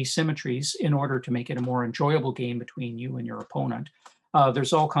particular asymmetries in order to make it a more enjoyable game between you and your opponent,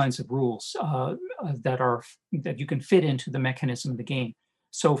 there's all kinds of rules that you can fit into the mechanism of the game.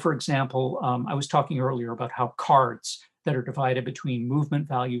 So for example, I was talking earlier about how cards that are divided between movement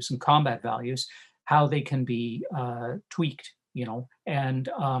values and combat values, how they can be tweaked, and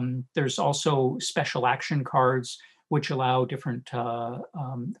there's also special action cards which allow different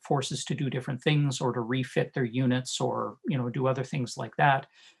forces to do different things or to refit their units or do other things like that.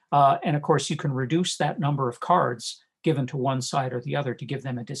 And of course, you can reduce that number of cards given to one side or the other to give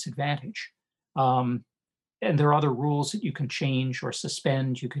them a disadvantage. And there are other rules that you can change or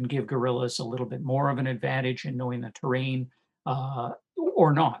suspend. You can give guerrillas a little bit more of an advantage in knowing the terrain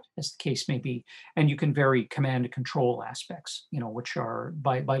or not, as the case may be. And you can vary command and control aspects, which are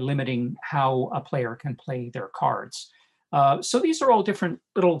by limiting how a player can play their cards. So these are all different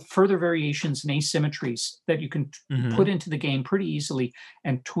little further variations and asymmetries that you can Mm-hmm. put into the game pretty easily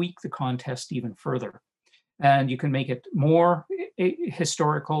and tweak the contest even further. And you can make it more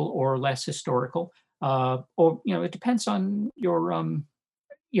historical or less historical. Or, it depends on your,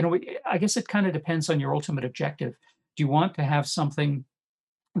 I guess it kind of depends on your ultimate objective. Do you want to have something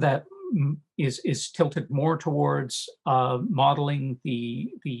that is tilted more towards modeling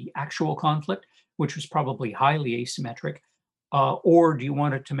the actual conflict, which was probably highly asymmetric, or do you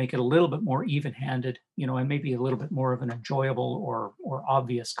want it to make it a little bit more even-handed, and maybe a little bit more of an enjoyable or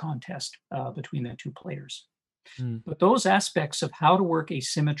obvious contest between the two players? Mm. But those aspects of how to work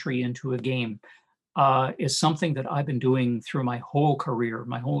asymmetry into a game is something that I've been doing through my whole career,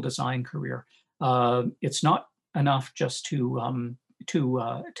 my whole design career. It's not enough just to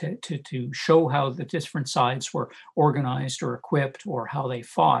show how the different sides were organized or equipped or how they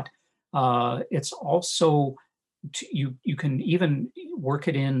fought. It's also you can even work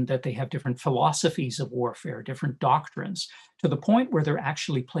it in that they have different philosophies of warfare, different doctrines, to the point where they're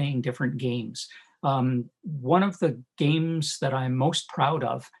actually playing different games. One of the games that I'm most proud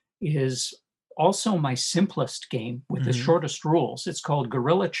of is also my simplest game with the Mm-hmm. shortest rules. It's called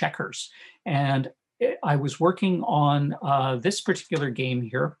Guerrilla Checkers. And I was working on this particular game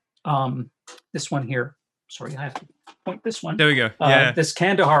here, this one here. Sorry, I have to point this one. There we go. Yeah. This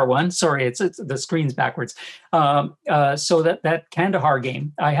Kandahar one. Sorry, it's the screen's backwards. So that Kandahar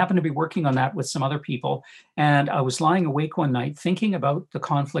game, I happened to be working on that with some other people, and I was lying awake one night thinking about the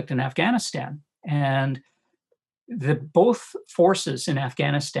conflict in Afghanistan. And both forces in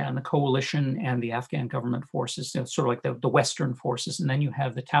Afghanistan, the coalition and the Afghan government forces, sort of like the Western forces, and then you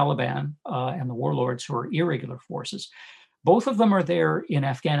have the Taliban and the warlords who are irregular forces. Both of them are there in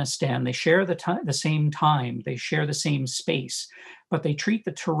Afghanistan. They share the same time, they share the same space, but they treat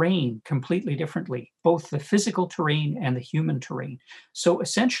the terrain completely differently, both the physical terrain and the human terrain. So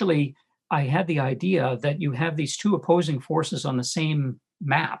essentially, I had the idea that you have these two opposing forces on the same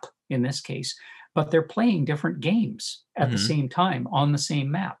map, in this case, but they're playing different games at the Mm-hmm. same time on the same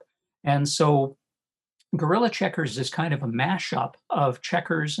map. And so Guerrilla Checkers is kind of a mashup of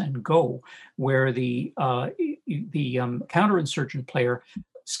checkers and Go, where the counterinsurgent player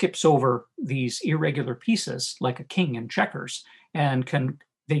skips over these irregular pieces like a king in checkers, and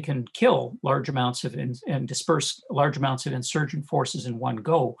they can kill large amounts of and disperse large amounts of insurgent forces in one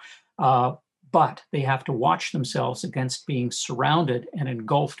go. But they have to watch themselves against being surrounded and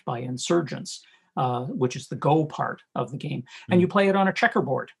engulfed by insurgents, which is the Go part of the game. And you play it on a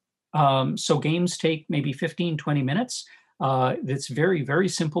checkerboard. So games take maybe 15, 20 minutes. It's very, very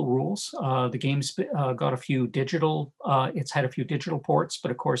simple rules. The game's got a few digital, it's had a few digital ports, but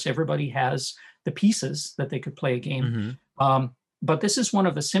of course everybody has the pieces that they could play a game. Mm-hmm. But this is one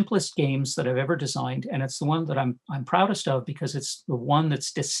of the simplest games that I've ever designed, and it's the one that I'm proudest of because it's the one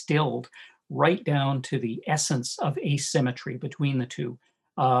that's distilled right down to the essence of asymmetry between the two.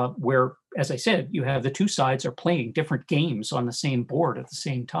 Where, as I said, you have the two sides are playing different games on the same board at the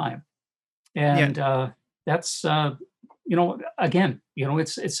same time. Yeah. And that's, again,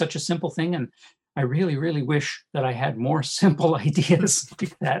 it's such a simple thing. And I really, really wish that I had more simple ideas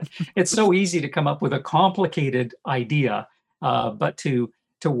like that. It's so easy to come up with a complicated idea, but to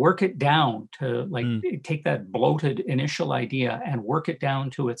work it down, to like Mm. take that bloated initial idea and work it down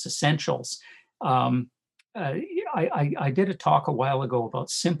to its essentials. Um, uh, I did a talk a while ago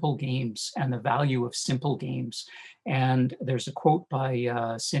about simple games and the value of simple games. And there's a quote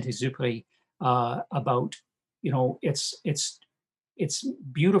by Saint-Exupéry about, it's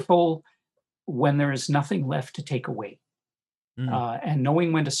beautiful when there is nothing left to take away. Mm. And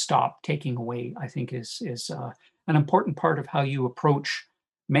knowing when to stop taking away, I think, is an important part of how you approach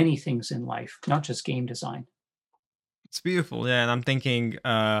many things in life, not just game design. It's beautiful, yeah. And I'm thinking,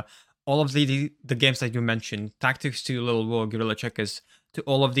 all of the games that you mentioned, Tactics 2, Little War, Guerrilla Checkers, to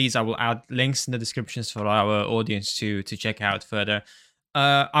all of these, I will add links in the descriptions for our audience to check out further.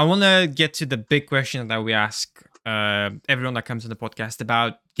 I want to get to the big question that we ask everyone that comes on the podcast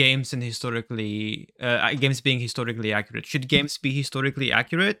about games and games being historically accurate. Should games be historically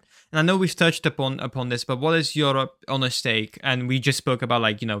accurate? And I know we've touched upon this, but what is your honest take? And we just spoke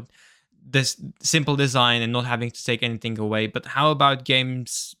about this simple design and not having to take anything away. But how about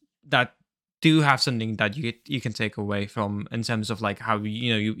games that do have something that you can take away from in terms of like how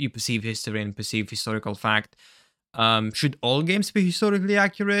you perceive history and perceive historical fact? Should all games be historically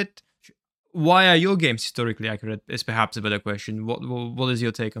accurate? Why are your games historically accurate? Is perhaps a better question. What is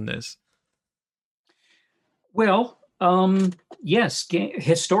your take on this? Well, yes,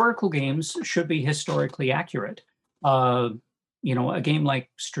 historical games should be historically accurate. A game like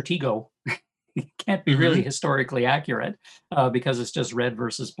Stratego it can't be really historically accurate because it's just red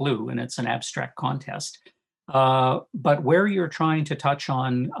versus blue and it's an abstract contest. But where you're trying to touch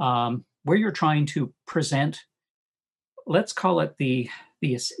on, where you're trying to present, let's call it the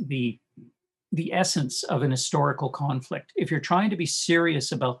the the essence of an historical conflict. If you're trying to be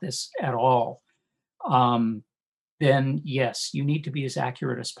serious about this at all, um, then yes, you need to be as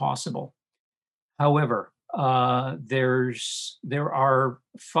accurate as possible. However, there are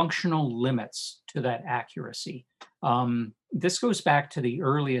functional limits to that accuracy. This goes back to the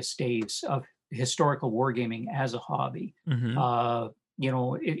earliest days of historical wargaming as a hobby. Mm-hmm. Uh,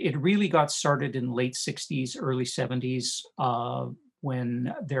 it really got started in late 60s, early 70s,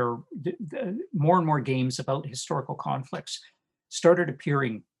 when more and more games about historical conflicts started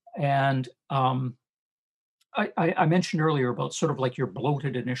appearing. And I mentioned earlier about sort of like your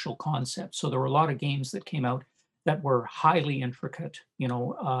bloated initial concept. So there were a lot of games that came out that were highly intricate,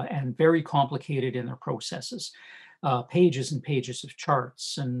 and very complicated in their processes. Pages and pages of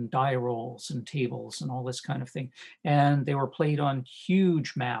charts and die rolls and tables and all this kind of thing. And they were played on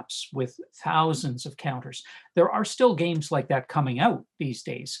huge maps with thousands of counters. There are still games like that coming out these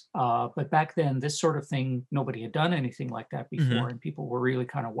days. But back then, this sort of thing, nobody had done anything like that Mm-hmm. before, and people were really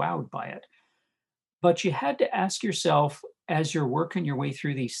kind of wowed by it. But you had to ask yourself as you're working your way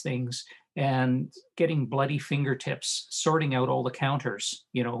through these things and getting bloody fingertips, sorting out all the counters,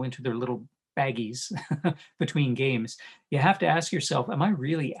 into their little baggies between games. You have to ask yourself, am I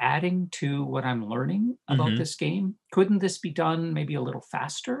really adding to what I'm learning about Mm-hmm. this game? Couldn't this be done maybe a little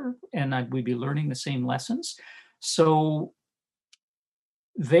faster and we'd be learning the same lessons? So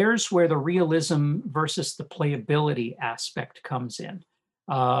there's where the realism versus the playability aspect comes in.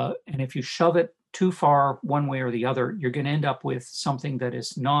 And if you shove it too far one way or the other, you're going to end up with something that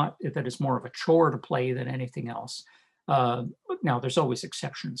is more of a chore to play than anything else. Now, there's always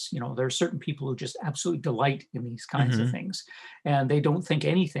exceptions. There are certain people who just absolutely delight in these kinds of Mm-hmm. things, and they don't think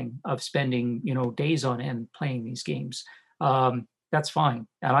anything of spending days on end playing these games. That's fine,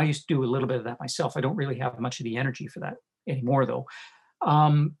 and I used to do a little bit of that myself. I don't really have much of the energy for that anymore, though.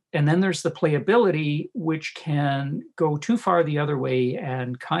 And then there's the playability, which can go too far the other way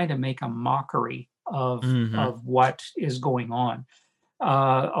and kind of make a mockery Mm-hmm. of what is going on.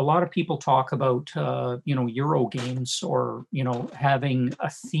 A lot of people talk about Euro games, or having a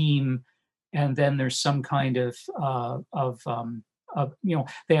theme, and then there's some kind of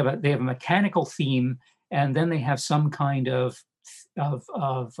they have a mechanical theme, and then they have some kind of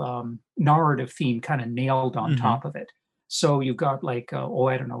narrative theme kind of nailed on Mm-hmm. top of it. So you've got like,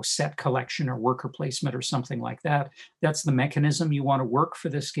 I don't know, set collection or worker placement or something like that. That's the mechanism you want to work for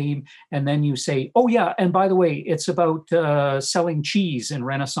this game. And then you say, oh yeah, and by the way, it's about selling cheese in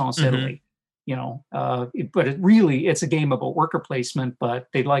Renaissance Mm-hmm. Italy. But it's a game about worker placement, but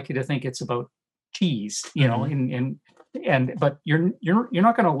they'd like you to think it's about cheese. Mm-hmm. But you're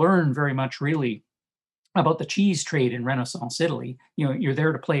not going to learn very much really about the cheese trade in Renaissance Italy. You're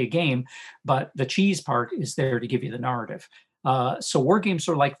there to play a game, but the cheese part is there to give you the narrative. So war games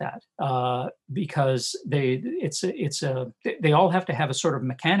are like that, because they all have to have a sort of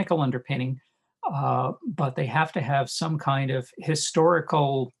mechanical underpinning, but they have to have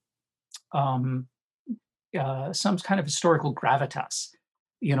um, some kind of historical gravitas,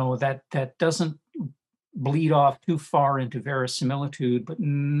 that doesn't bleed off too far into verisimilitude, but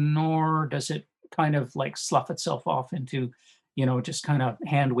nor does it kind of like slough itself off into, just kind of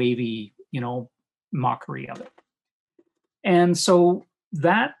hand wavy, mockery of it. And so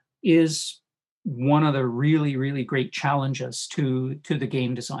that is one of the really, really great challenges to the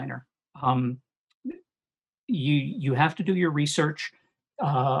game designer. Um, you have to do your research.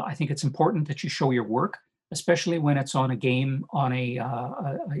 I think it's important that you show your work, especially when it's on a game on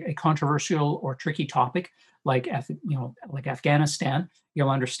a controversial or tricky topic like like Afghanistan. You'll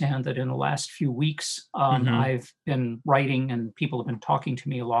understand that in the last few weeks, Mm-hmm. I've been writing and people have been talking to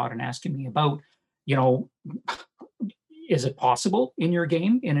me a lot and asking me about, you know, is it possible in your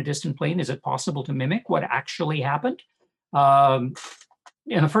game in a distant plane? Is it possible to mimic what actually happened? Um,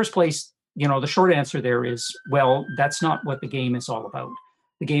 in the first place, the short answer there is, well, that's not what the game is all about.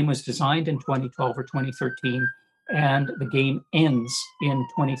 The game was designed in 2012 or 2013, and the game ends in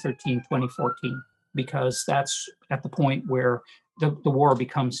 2013, 2014, because that's at the point where the war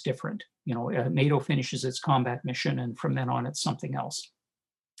becomes different. NATO finishes its combat mission, and from then on, it's something else.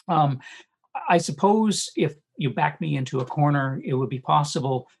 Um, I suppose if you back me into a corner, it would be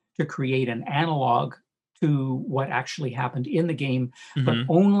possible to create an analog to what actually happened in the game, but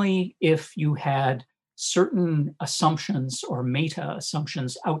Mm-hmm. only if you had certain assumptions or meta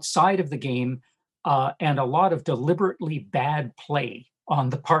assumptions outside of the game, and a lot of deliberately bad play on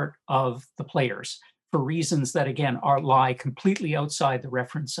the part of the players for reasons that, again, lie completely outside the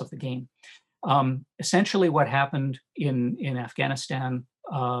reference of the game. Essentially, what happened in Afghanistan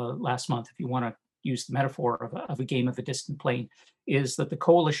last month, if you want to use the metaphor of a game of a distant plane, is that the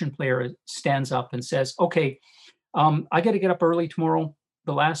coalition player stands up and says, "Okay, I got to get up early tomorrow.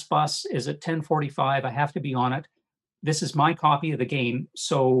 The last bus is at 10:45. I have to be on it. This is my copy of the game,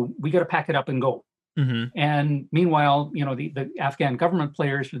 so we got to pack it up and go." Mm-hmm. And meanwhile, the Afghan government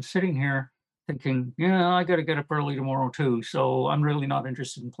players been sitting here thinking, yeah, I got to get up early tomorrow too, so I'm really not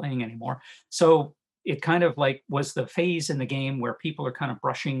interested in playing anymore. So it kind of like was the phase in the game where people are kind of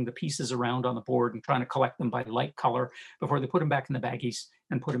brushing the pieces around on the board and trying to collect them by light color before they put them back in the baggies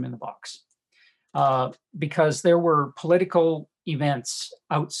and put them in the box. Because there were political events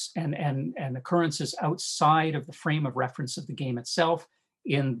and occurrences outside of the frame of reference of the game itself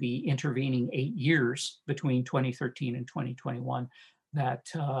in the intervening 8 years between 2013 and 2021 that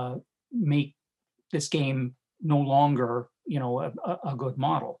make this game no longer, a good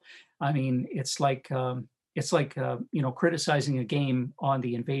model. I mean, it's like criticizing a game on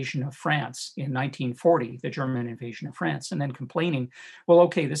the invasion of France in 1940, the German invasion of France, and then complaining, well,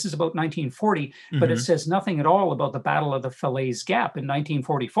 okay, this is about 1940, but it Mm-hmm. says nothing at all about the Battle of the Falaise Gap in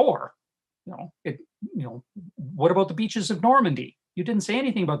 1944. What about the beaches of Normandy? You didn't say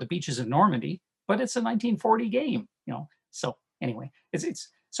anything about the beaches of Normandy, but it's a 1940 game. So anyway, it's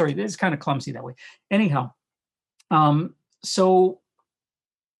sorry, this is kind of clumsy that way. Anyhow, so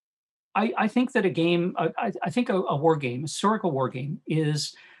I think that a game, I think a war game, historical war game,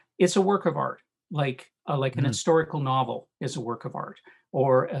 it's a work of art, like an Mm-hmm. historical novel is a work of art,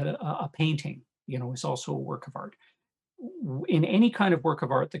 or a painting, is also a work of art. In any kind of work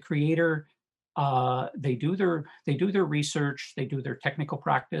of art, the creator, they do their research, they do their technical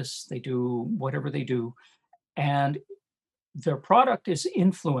practice, they do whatever they do, and their product is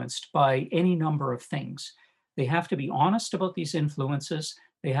influenced by any number of things. They have to be honest about these influences.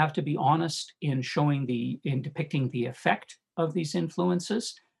 They have to be honest in depicting the effect of these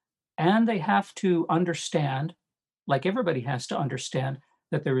influences. And they have to understand, like everybody has to understand,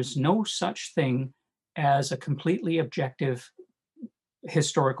 that there is no such thing as a completely objective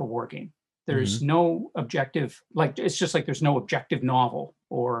historical war game. There's Mm-hmm. no objective, like it's just like there's no objective novel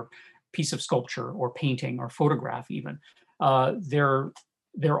or piece of sculpture or painting or photograph even.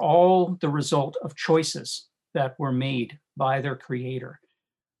 They're all the result of choices that were made by their creator.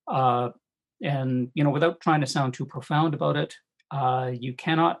 Uh, and without trying to sound too profound about it, you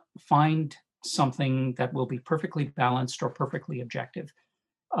cannot find something that will be perfectly balanced or perfectly objective.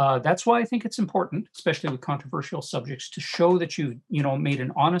 That's why I think it's important, especially with controversial subjects, to show that you've made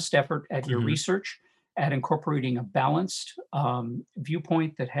an honest effort at your Mm-hmm. research, at incorporating a balanced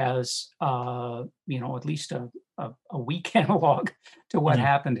viewpoint that has at least a weak analog to what Mm-hmm.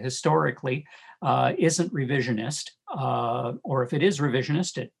 happened historically, isn't revisionist, or if it is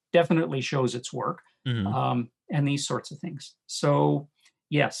revisionist, it definitely shows its work, Mm-hmm. and these sorts of things. So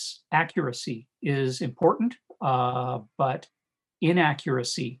yes, accuracy is important, but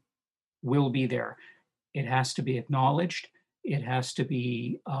inaccuracy will be there. It has to be acknowledged. It has to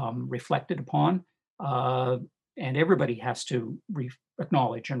be reflected upon, uh, and everybody has to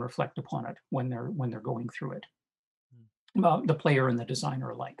acknowledge and reflect upon it when they're going through it. The player and the designer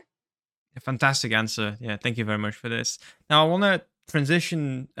alike. A fantastic answer. Yeah, thank you very much for this. Now, I want to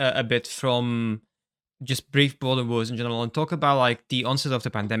transition a bit from just brief border wars in general and talk about like the onset of the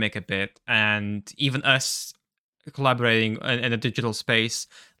pandemic a bit, and even us collaborating in a digital space.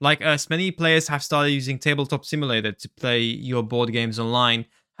 Like us, many players have started using Tabletop Simulator to play your board games online.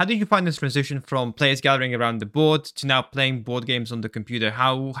 How did you find this transition from players gathering around the board to now playing board games on the computer?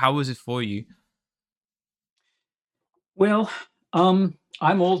 How was it for you? Well, I'm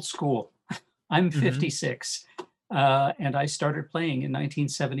old school. I'm Mm-hmm. 56, and I started playing in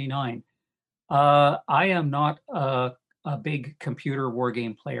 1979. I am not a big computer war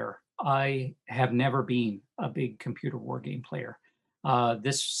game player. I have never been a big computer war game player.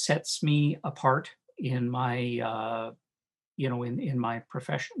 This sets me apart in my, in my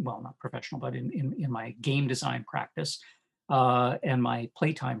profession, well, not professional, but in my game design practice, and my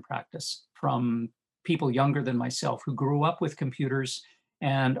playtime practice from people younger than myself who grew up with computers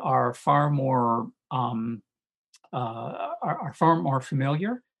and are far more are far more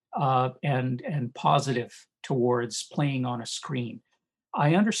familiar, and positive towards playing on a screen.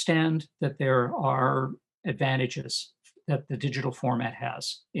 I understand that there are advantages that the digital format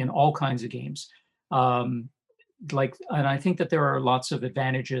has in all kinds of games. Um, and I think that there are lots of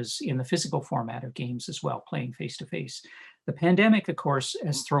advantages in the physical format of games as well, playing face to face. The pandemic, of course,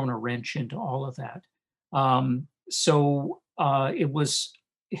 has thrown a wrench into all of that. So it was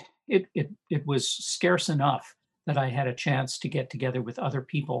it was scarce enough that I had a chance to get together with other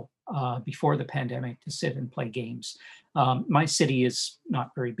people before the pandemic to sit and play games. My city is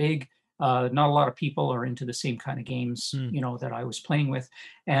not very big. Not a lot of people are into the same kind of games, Mm. that I was playing with.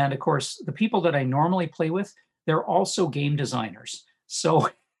 And of course, the people that I normally play with, they're also game designers. So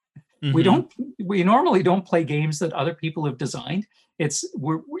we Mm-hmm. don't we normally don't play games that other people have designed. It's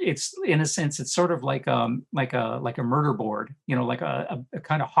in a sense it's sort of like a murder board, like a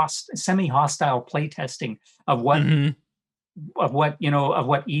kind of semi-hostile play testing of what Mm-hmm. of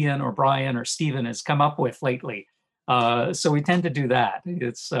what Ian or Brian or Steven has come up with lately. So we tend to do that.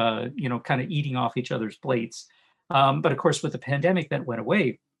 It's kind of eating off each other's plates. But of course, with the pandemic, that went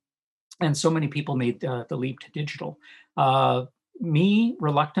away, and so many people made the leap to digital. Uh, Me,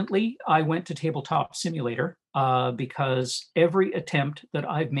 reluctantly, I went to Tabletop Simulator because every attempt that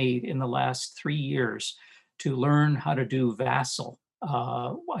I've made in the last 3 years to learn how to do Vassal.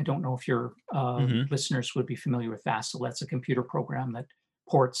 I don't know if your Mm-hmm. listeners would be familiar with Vassal. That's a computer program that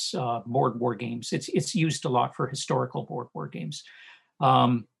ports board war games. It's used a lot for historical board war games.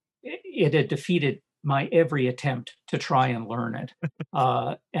 It had defeated my every attempt to try and learn it.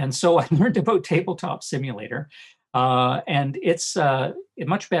 And so I learned about Tabletop Simulator, and it's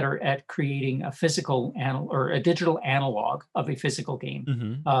much better at creating a or a digital analog of a physical game.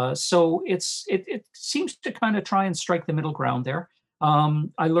 Mm-hmm. So it seems to kind of try and strike the middle ground there.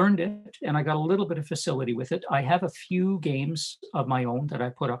 I learned it and I got a little bit of facility with it. I have a few games of my own that I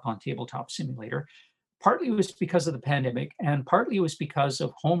put up on Tabletop Simulator. Partly it was because of the pandemic, and partly it was because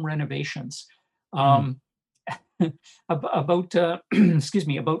of home renovations. Mm-hmm. Um, about excuse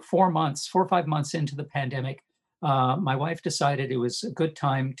me, about 4 or 5 months into the pandemic, my wife decided it was a good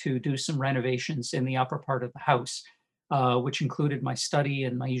time to do some renovations in the upper part of the house, which included my study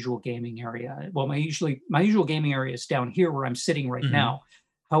and my usual gaming area. Well, my usual gaming area is down here where I'm sitting right Mm-hmm. now.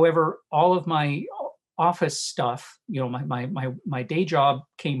 However, all of my office stuff, my day job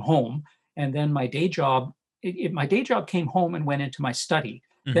came home, and then my day job came home and went into my study.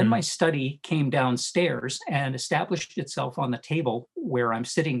 Then Mm-hmm. my study came downstairs and established itself on the table where I'm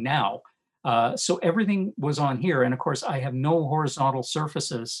sitting now. So everything was on here, and of course, I have no horizontal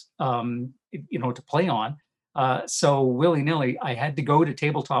surfaces, to play on. So willy nilly, I had to go to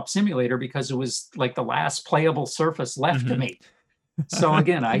Tabletop Simulator because it was like the last playable surface left to Mm-hmm. me. So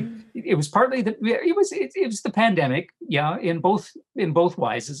again, it was partly it was the pandemic, yeah, in both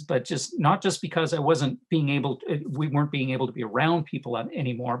wises, but just not just because we weren't being able to be around people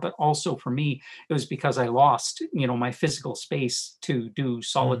anymore, but also for me, it was because I lost, my physical space to do Mm-hmm.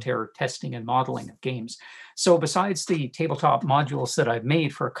 solitaire testing and modeling of games. So besides the tabletop modules that I've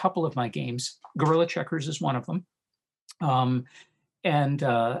made for a couple of my games, Gorilla Checkers is one of them. Um, and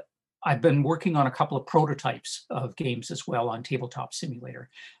I've been working on a couple of prototypes of games as well on Tabletop Simulator.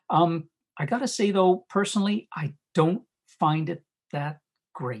 Um, I got to say, though, personally, I don't find it that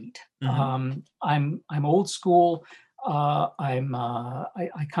great. Mm-hmm. I'm old school. I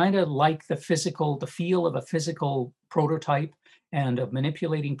kind of like the feel of a physical prototype and of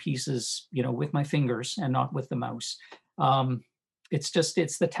manipulating pieces, with my fingers and not with the mouse. Um, it's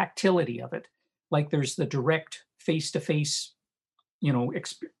the tactility of it. Like there's the direct face to face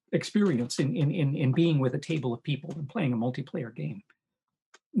experience in being with a table of people and playing a multiplayer game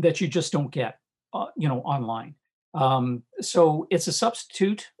that you just don't get online. So it's a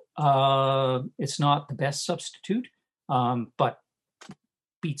substitute. It's not the best substitute, but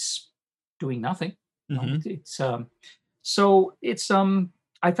beats doing nothing. Mm-hmm. It's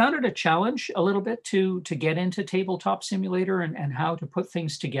I found it a challenge a little bit to get into Tabletop Simulator and how to put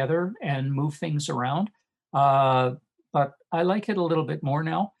things together and move things around. Uh, but I like it a little bit more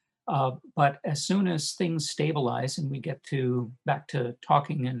now. But as soon as things stabilize and we get back to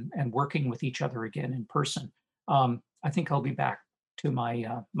talking and working with each other again in person, I think I'll be back to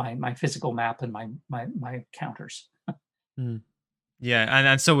my physical map and my counters. Mm. Yeah,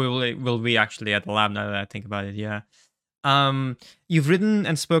 and so will we actually at the lab now that I think about it. Yeah. You've written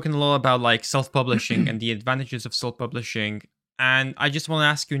and spoken a lot about like self-publishing and the advantages of self-publishing, and I just want to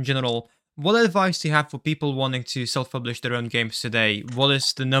ask you in general, what advice do you have for people wanting to self-publish their own games today? What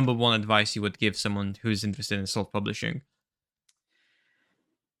is the number one advice you would give someone who's interested in self-publishing?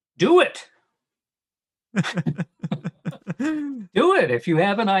 Do it. Do it. If you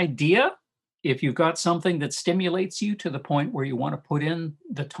have an idea, if you've got something that stimulates you to the point where you want to put in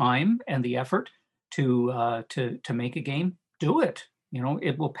the time and the effort to make a game, do it.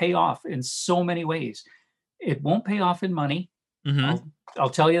 It will pay off in so many ways. It won't pay off in money. Mm-hmm. I'll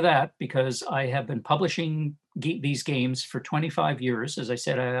tell you that because I have been publishing these games for 25 years. As I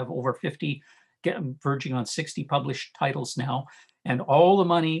said, I have over 50 verging on 60 published titles now. And all the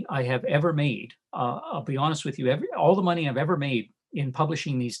money I have ever made, I'll be honest with you, all the money I've ever made in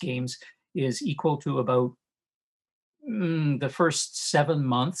publishing these games is equal to about the first 7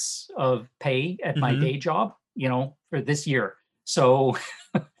 months of pay at my Mm-hmm. day job, for this year. So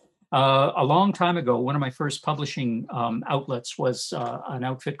a long time ago, one of my first publishing outlets was an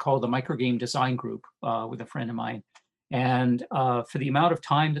outfit called the Microgame Design Group with a friend of mine. And for the amount of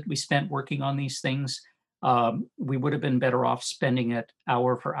time that we spent working on these things, we would have been better off spending it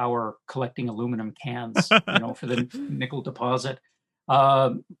hour for hour collecting aluminum cans, for the nickel deposit.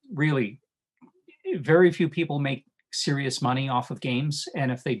 Uh, Really, very few people make serious money off of games,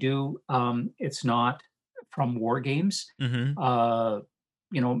 and if they do, it's not from war games. Mm-hmm. Uh,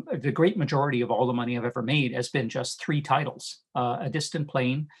 the great majority of all the money I've ever made has been just three titles: A Distant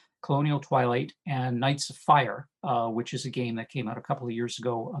Plain, Colonial Twilight, and Knights of Fire, which is a game that came out a couple of years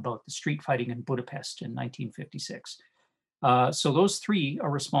ago about the street fighting in Budapest in 1956. So those three are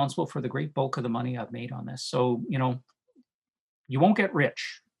responsible for the great bulk of the money I've made on this. So, you won't get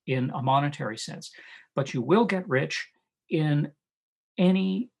rich in a monetary sense, but you will get rich in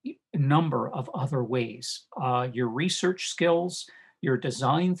any number of other ways. Your research skills, your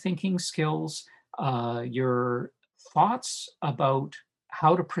design thinking skills, your thoughts about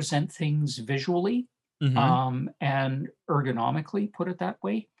how to present things visually Mm-hmm. and ergonomically, put it that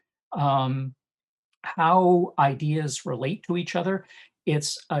way. Um, how ideas relate to each other.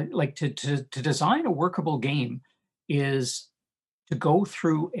 It's like to design a workable game is to go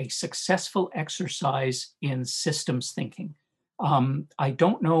through a successful exercise in systems thinking. I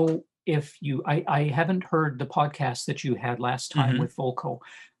don't know if I haven't heard the podcast that you had last time Mm-hmm. with Volko,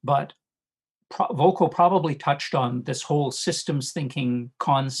 but Volko probably touched on this whole systems thinking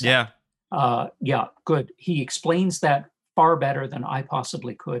concept. Yeah. Yeah, good. He explains that far better than I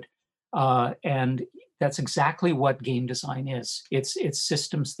possibly could. And that's exactly what game design is. It's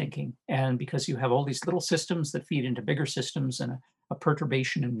systems thinking. And because you have all these little systems that feed into bigger systems, and a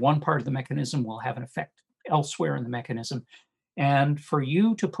perturbation in one part of the mechanism will have an effect elsewhere in the mechanism. And for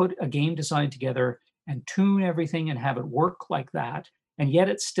you to put a game design together and tune everything and have it work like that, and yet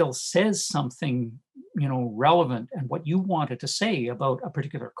it still says something, relevant and what you wanted to say about a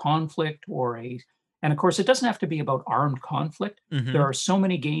particular conflict and of course, it doesn't have to be about armed conflict. Mm-hmm. There are so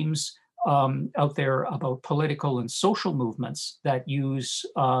many games out there about political and social movements that use,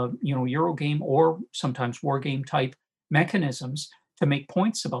 Eurogame or sometimes war game type mechanisms to make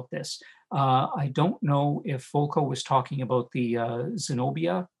points about this. I don't know if Volko was talking about the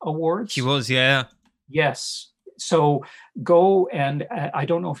Zenobia He Awards. was, yeah. Yes. So go and I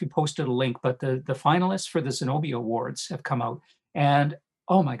don't know if you posted a link, but the finalists for the Zenobia Awards have come out, and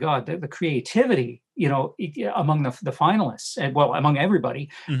oh my God, the creativity, among the finalists, and well, among everybody,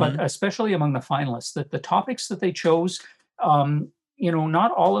 but Mm-hmm. especially among the finalists, that the topics that they chose,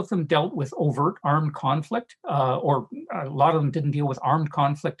 not all of them dealt with overt armed conflict, or a lot of them didn't deal with armed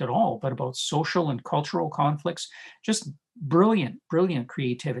conflict at all, but about social and cultural conflicts. Just brilliant, brilliant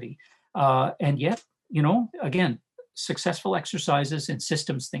creativity. And yet, again, successful exercises in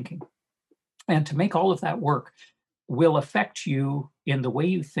systems thinking. And to make all of that work will affect you in the way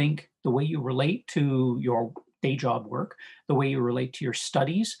you think, the way you relate to your day job work, the way you relate to your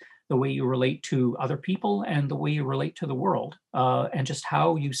studies, the way you relate to other people, and the way you relate to the world, and just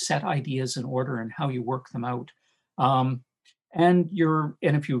how you set ideas in order and how you work them out. Um, and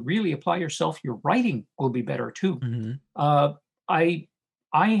if you really apply yourself, your writing will be better too. Mm-hmm. Uh, I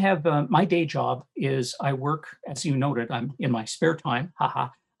I have my day job is I work, as you noted, I'm in my spare time. Haha.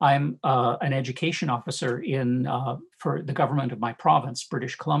 I'm an education officer in for the government of my province,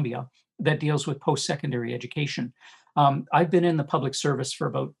 British Columbia, that deals with post-secondary education. I've been in the public service for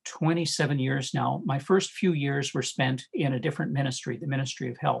about 27 years now. My first few years were spent in a different ministry, the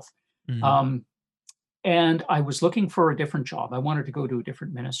Ministry of Health. Mm-hmm. Um, and I was looking for a different job. I wanted to go to a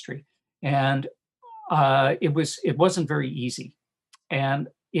different ministry. And it wasn't very easy. And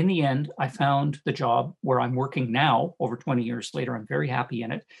in the end, I found the job where I'm working now, over 20 years later. I'm very happy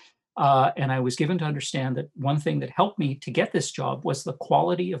in it. And I was given to understand that one thing that helped me to get this job was the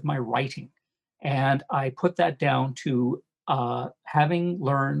quality of my writing. And I put that down to having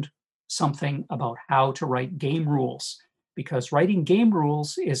learned something about how to write game rules, because writing game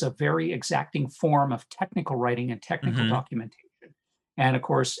rules is a very exacting form of technical writing and technical Mm-hmm. documentation. And of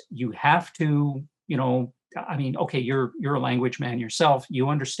course, you have to, I mean, okay, you're a language man yourself. You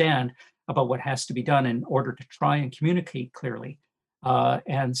understand about what has to be done in order to try and communicate clearly.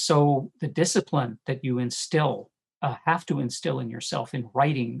 And so the discipline that you have to instill in yourself in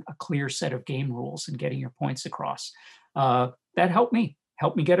writing a clear set of game rules and getting your points across, that helped me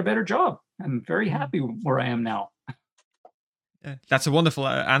get a better job. I'm very Mm. happy where I am now. Yeah, that's a wonderful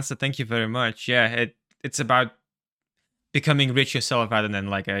answer. Thank you very much. Yeah, it's about becoming rich yourself rather than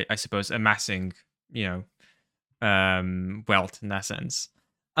like I suppose amassing, you wealth in that sense.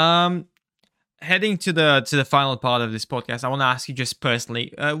 Um, Heading to the final part of this podcast, I want to ask you just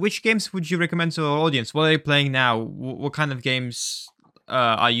personally, which games would you recommend to our audience? What are you playing now? What kind of games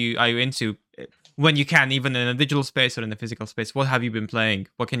are you into when you can, even in a digital space or in a physical space? What have you been playing?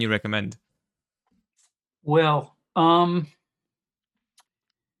 What can you recommend? Well,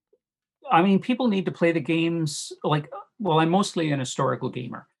 I mean, people need to play the games like, well, I'm mostly an historical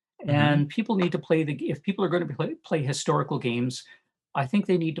gamer, Mm-hmm. and people need to play if people are going to play historical games, I think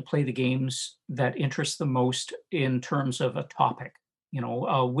they need to play the games that interest them most in terms of a topic,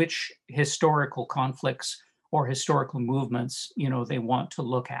 which historical conflicts or historical movements, they want to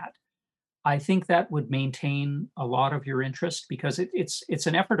look at. I think that would maintain a lot of your interest because it's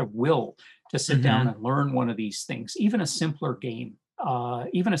an effort of will to sit down Mm-hmm. and learn one of these things. Even a simpler game,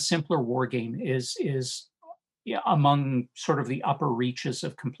 even a simpler war game is yeah, among sort of the upper reaches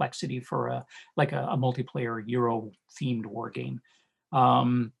of complexity for a multiplayer Euro themed war game.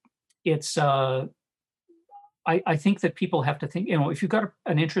 Um, it's I think that people have to think, if you've got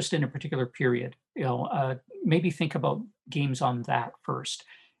an interest in a particular period, maybe think about games on that first,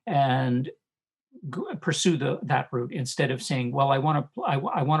 and pursue that route instead of saying, "Well, I want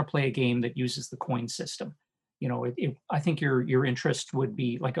to play a game that uses the coin system." I think your interest would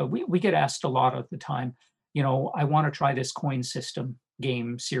be like we get asked a lot of the time. I want to try this coin system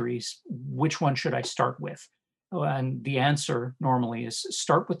game series. Which one should I start with? And the answer normally is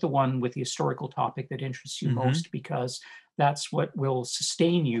start with the one with the historical topic that interests you Mm-hmm. most, because that's what will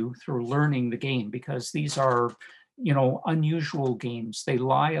sustain you through learning the game. Because these are unusual games. They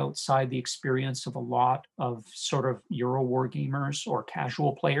lie outside the experience of a lot of sort of Euro war gamers or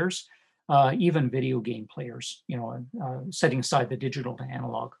casual players, even video game players, setting aside the digital to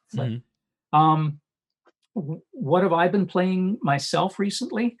analog flip. Mm-hmm. Um, what have I been playing myself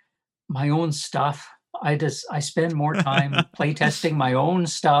recently? My own stuff. I spend more time play testing my own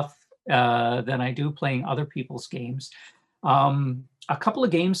stuff than I do playing other people's games. A couple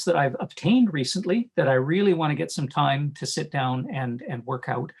of games that I've obtained recently that I really want to get some time to sit down and work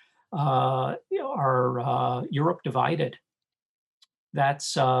out are Europe Divided.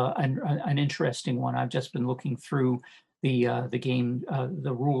 That's an interesting one. I've just been looking through the game,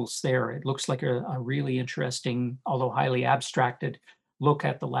 the rules there. It looks like a really interesting, although highly abstracted, look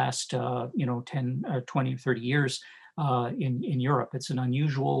at the last 10, 20, 30 years in Europe. It's an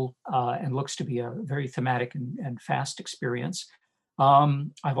unusual and looks to be a very thematic and fast experience.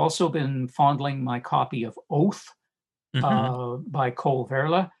 I've also been fondling my copy of Oath Mm-hmm. by Cole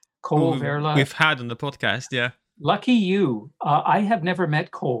Verla. Cole Who Verla, we've had on the podcast, yeah. lucky you. I have never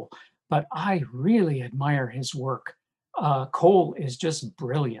met Cole, but I really admire his work. Cole is just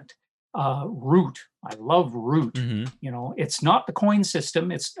brilliant. Root, I love Root. Mm-hmm. It's not the coin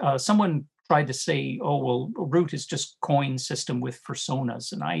system. It's someone tried to say, oh well, Root is just coin system with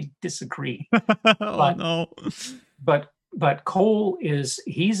personas, and I disagree. Oh But no. but Cole he's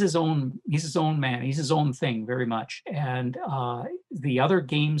his own man. He's his own thing very much. And the other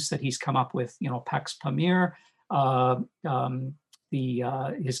games that he's come up with, Pax Pamir, uh, the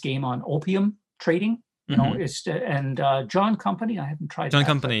his game on opium trading, Mm-hmm. is and John Company. I haven't tried John that,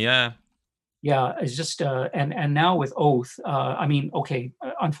 but Company, yeah. yeah, it's just and now with Oath, I mean, okay,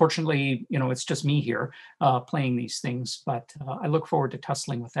 unfortunately, it's just me here playing these things, but I look forward to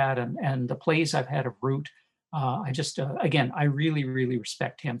tussling with that and the plays I've had of Root. I just again, I really really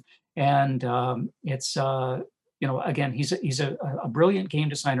respect him, and it's again, he's a brilliant game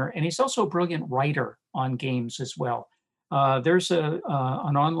designer, and he's also a brilliant writer on games as well. There's an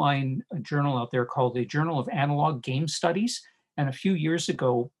online journal out there called the Journal of Analog Game Studies, and a few years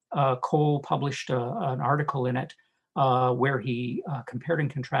ago, Cole published an article in it where he compared and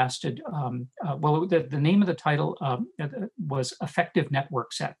contrasted. Well, the name of the title was "Effective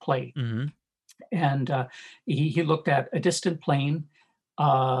Networks at Play," Mm-hmm. and he looked at A Distant Plane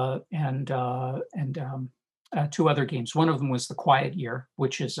and two other games. One of them was The Quiet Year,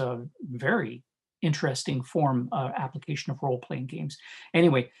 which is a very interesting form application of role playing games.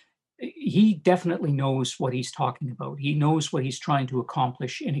 Anyway, he definitely knows what he's talking about. He knows what he's trying to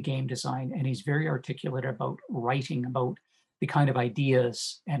accomplish in a game design, and he's very articulate about writing about the kind of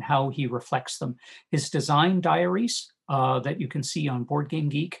ideas and how he reflects them. His design diaries that you can see on Board Game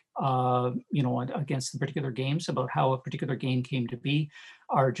Geek, against the particular games about how a particular game came to be,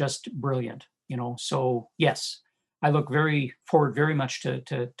 are just brilliant. So yes, I look very forward very much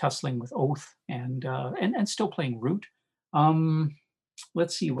to tussling with Oath and still playing Root. Um,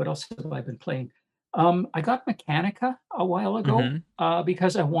 let's see, what else have I been playing? I got Mechanica a while ago Hmm.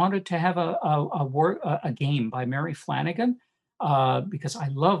 because I wanted to have a game by Mary Flanagan because I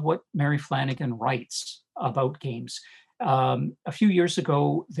love what Mary Flanagan writes about games. A few years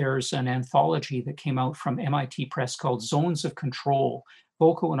ago, there's an anthology that came out from MIT Press called Zones of Control.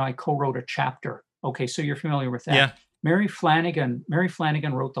 Volko and I co-wrote a chapter. Okay, so you're familiar with that. Yeah. Mary Flanagan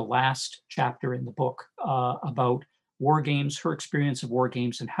wrote the last chapter in the book about war games, her experience of war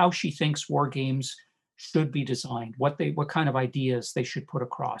games, and how she thinks war games should be designed, what kind of ideas they should put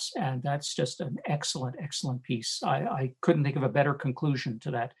across. And that's just an excellent, excellent piece. I couldn't think of a better conclusion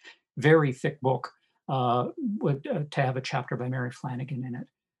to that very thick book to have a chapter by Mary Flanagan in it.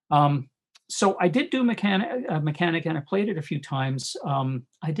 Um, so I did do Mechanic, and I played it a few times.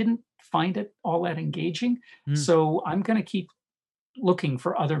 I didn't find it all that engaging, Mm. so I'm going to keep looking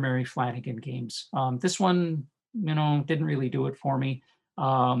for other Mary Flanagan games. This one, didn't really do it for me.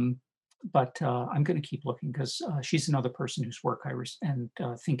 Um, but I'm going to keep looking because she's another person whose work and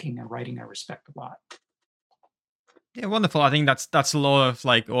thinking and writing I respect a lot. Yeah, wonderful. I think that's a lot of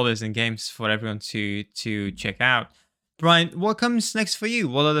like orders and games for everyone to check out. Brian, what comes next for you?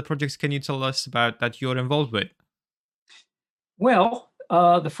 What other projects can you tell us about that you're involved with? Well,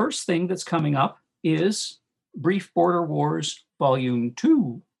 the first thing that's coming up is Brief Border Wars Volume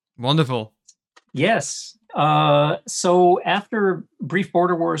 2. Wonderful. Yes. So after Brief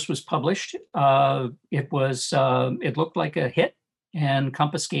Border Wars was published, it looked like a hit, and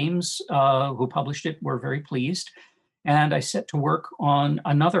Compass Games, who published it, were very pleased. And I set to work on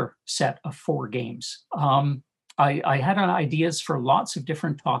another set of 4 games. I had ideas for lots of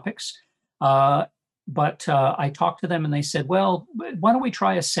different topics, uh, but I talked to them and they said, well, why don't we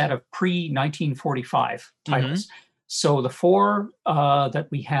try a set of pre-1945 Hmm. titles? So the 4 that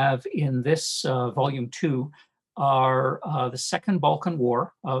we have in this volume 2 are the Second Balkan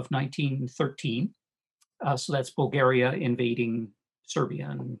War of 1913. So that's Bulgaria invading Serbia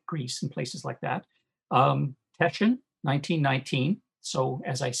and Greece and places like that. Teschen, 1919. So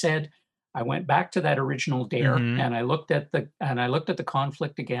as I said, I went back to that original Dare Hmm. and I looked at the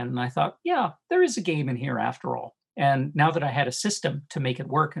conflict again and I thought, yeah, there is a game in here after all. And now that I had a system to make it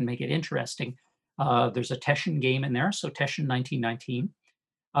work and make it interesting, there's a Teschen game in there. So Teschen 1919.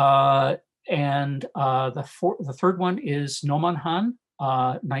 Uh, and the third one is Nomonhan,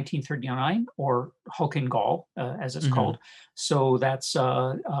 1939, or Hokengal, as it's Hmm. called. So that's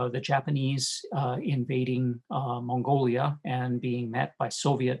the Japanese invading Mongolia and being met by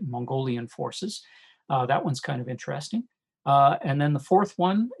Soviet and Mongolian forces. That one's kind of interesting. And then the fourth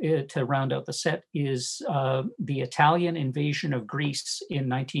one to round out the set is the Italian invasion of Greece in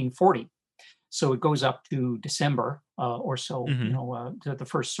 1940. So it goes up to December or so, Hmm. the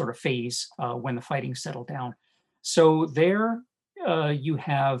first sort of phase when the fighting settled down. So there you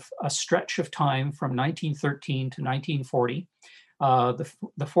have a stretch of time from 1913 to 1940.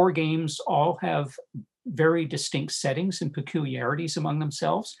 The 4 games all have very distinct settings and peculiarities among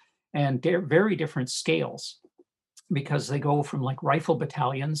themselves, and they're very different scales because they go from like rifle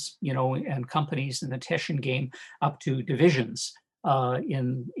battalions, and companies in the Teschen game up to divisions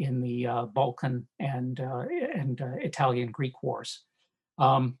in the Balkan and Italian Greek wars.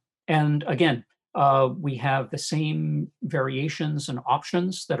 Um, and again, we have the same variations and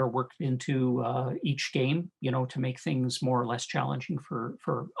options that are worked into each game, to make things more or less challenging for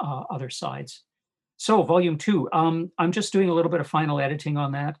other sides. So volume 2, I'm just doing a little bit of final editing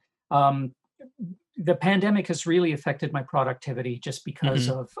on that. Um, the pandemic has really affected my productivity just because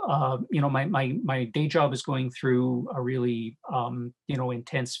Hmm. of my day job is going through a really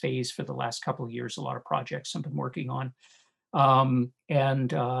intense phase for the last couple of years. A lot of projects I've been working on, and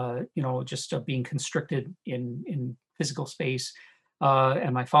just being constricted in physical space.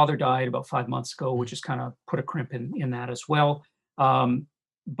 And my father died about 5 months ago, which has kind of put a crimp in that as well. Um,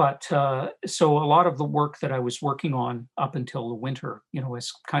 but so a lot of the work that I was working on up until the winter,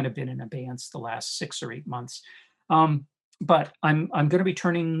 has kind of been in abeyance the last 6 or 8 months. Um, but I'm going to be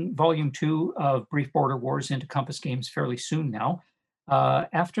turning Volume 2 of Brief Border Wars into Compass Games fairly soon now.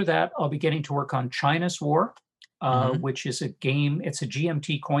 After that, I'll be getting to work on China's War, Hmm. which is a game. It's a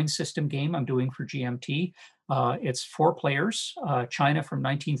GMT coin system game I'm doing for GMT. It's 4 players, China from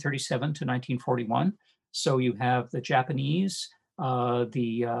 1937 to 1941. So you have the Japanese,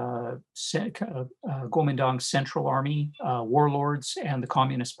 the Kuomintang Central Army, warlords, and the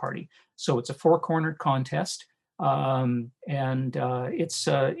Communist Party. So it's a 4-cornered contest. And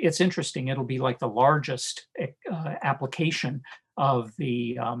it's interesting. It'll be like the largest application of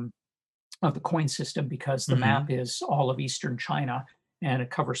the coin system because the map Hmm. is all of Eastern China and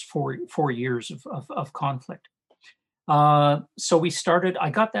it covers four years of conflict. So we started, I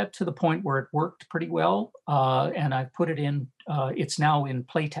got that to the point where it worked pretty well, and I put it in, it's now in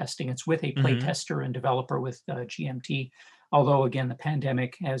playtesting. It's with a Mm-hmm. playtester and developer with GMT. Although, again, the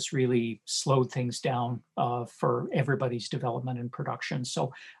pandemic has really slowed things down for everybody's development and production.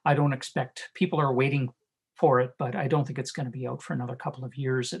 So I don't expect, people are waiting for it, but I don't think it's going to be out for another couple of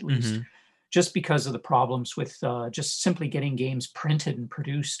years at least, Mm-hmm. just because of the problems with just simply getting games printed and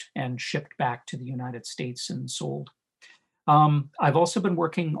produced and shipped back to the United States and sold. I've also been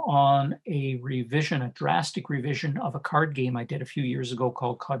working on a revision, a drastic revision of a card game I did a few years ago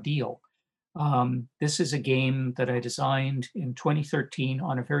called Caudillo. This is a game that I designed in 2013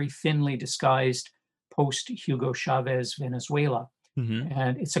 on a very thinly disguised post-Hugo Chavez Venezuela. Mm-hmm.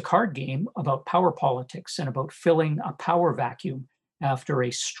 And it's a card game about power politics and about filling a power vacuum after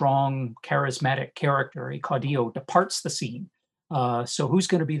a strong, charismatic character, a Caudillo, departs the scene. So who's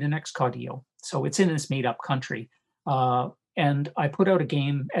going to be the next Caudillo? So it's in this made-up country. And I put out a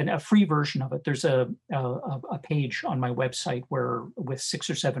game and a free version of it. There's a page on my website where with 6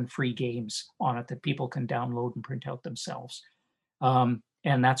 or 7 free games on it that people can download and print out themselves. And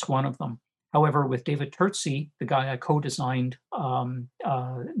that's one of them. However, with David Turtzi, the guy I co-designed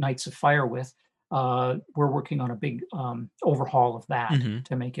Knights of Fire with, we're working on a big overhaul of that Mm-hmm.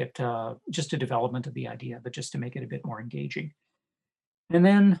 to make it just a development of the idea, but just to make it a bit more engaging. And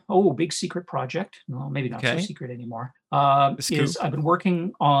then, oh, big secret project, well, maybe not so Okay. secret anymore, The is scoop. I've been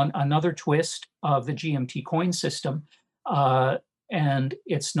working on another twist of the GMT coin system. Uh, and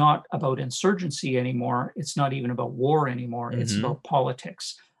it's not about insurgency anymore. It's not even about war anymore. It's Mm-hmm. about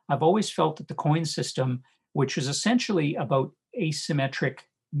politics. I've always felt that the coin system, which is essentially about asymmetric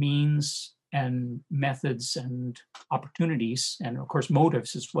means and methods and opportunities, and of course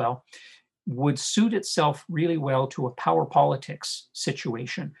motives as well, would suit itself really well to a power politics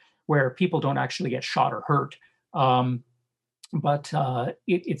situation where people don't actually get shot or hurt. Um, but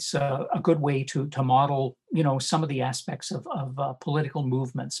it's a good way to model, some of the aspects of political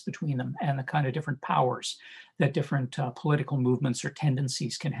movements between them and the kind of different powers that different political movements or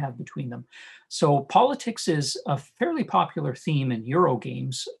tendencies can have between them. So politics is a fairly popular theme in Euro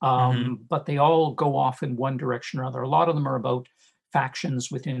games, Mm-hmm. but they all go off in one direction or other. A lot of them are about factions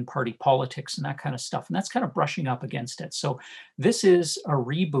within party politics and that kind of stuff. And that's kind of brushing up against it. So this is a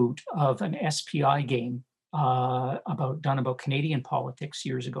reboot of an SPI game about Canadian politics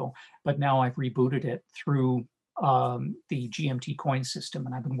years ago, but now I've rebooted it through the GMT coin system,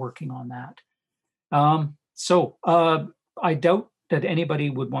 and I've been working on that. So I doubt that anybody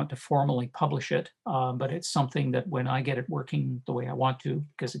would want to formally publish it, but it's something that when I get it working the way I want to,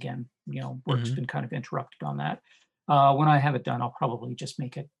 because again, work's Mm-hmm. been kind of interrupted on that. When I have it done, I'll probably just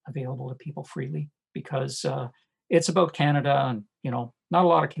make it available to people freely because it's about Canada and not a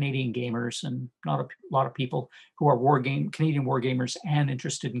lot of Canadian gamers and not a lot of people who are Canadian war gamers and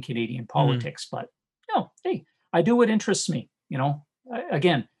interested in Canadian Mm-hmm. politics. But hey, I do what interests me.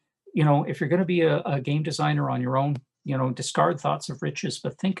 Again, if you're going to be a game designer on your own, discard thoughts of riches,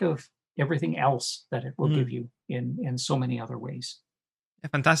 but think of everything else that it will give you in so many other ways. Yeah,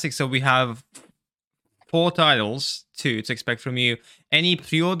 fantastic. So we have 4 titles to expect from you. Any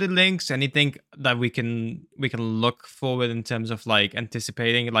pre-order links? Anything that we can look forward in terms of like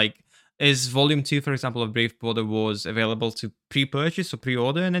anticipating? Like, is Volume 2, for example, of Brave Border Wars available to pre-purchase or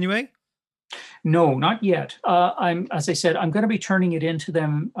pre-order in any way? No, not yet. As I said, I'm going to be turning it into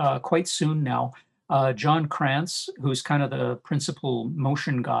them quite soon now. John Krantz, who's kind of the principal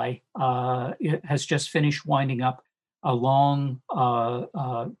motion guy, has just finished winding up a long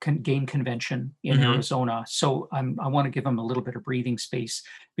game convention in Mm-hmm. Arizona. So I want to give him a little bit of breathing space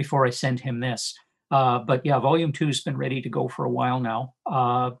before I send him this. But yeah, Volume 2 has been ready to go for a while now.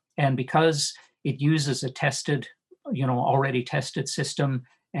 And because it uses a tested, already tested system,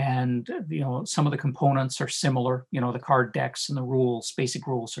 and some of the components are similar, the card decks and the rules, basic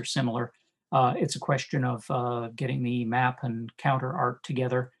rules are similar. It's a question of getting the map and counter art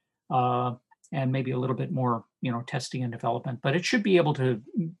together, and maybe a little bit more testing and development, but it should be able to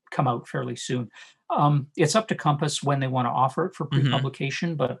come out fairly soon. It's up to Compass when they want to offer it for Mm-hmm.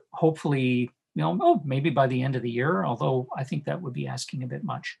 pre-publication, but hopefully maybe by the end of the year, although I think that would be asking a bit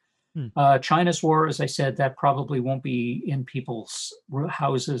much. China's war, as I said, that probably won't be in people's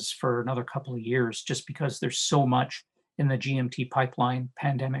houses for another couple of years, just because there's so much in the GMT pipeline,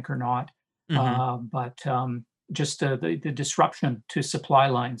 pandemic or not. Mm-hmm. But just the disruption to supply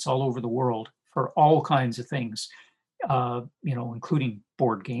lines all over the world for all kinds of things, including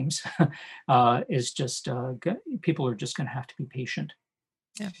board games, is just people are just going to have to be patient.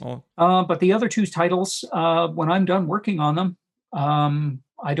 Yeah. Well. But the other two titles, when I'm done working on them,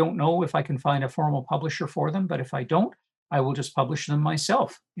 I don't know if I can find a formal publisher for them, but if I don't, I will just publish them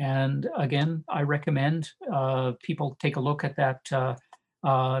myself. And again, I recommend people take a look at that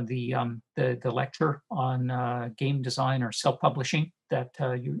the lecture on game design or self-publishing that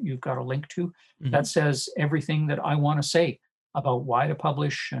you've got a link to. That says everything that I want to say about why to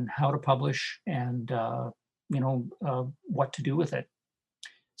publish and how to publish and what to do with it.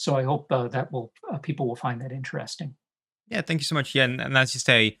 So I hope that will people will find that interesting. Yeah, thank you so much. Yeah, and as you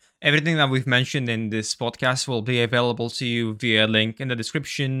say, everything that we've mentioned in this podcast will be available to you via link in the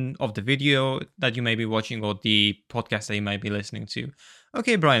description of the video that you may be watching or the podcast that you might be listening to.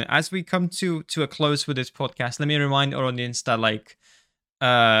 Okay, Brian, as we come to a close with this podcast, let me remind our audience that,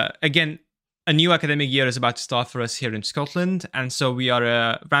 again, a new academic year is about to start for us here in Scotland, and so we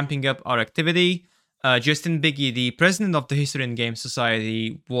are ramping up our activity. Justin Biggie, the president of the History and Games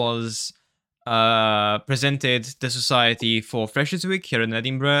Society, was presented the Society for Freshers Week here in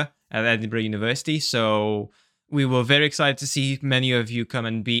Edinburgh at Edinburgh University. So we were very excited to see many of you come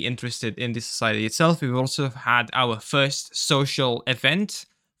and be interested in the society itself. We've also had our first social event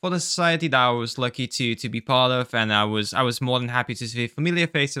for the society that I was lucky to be part of, and I was more than happy to see familiar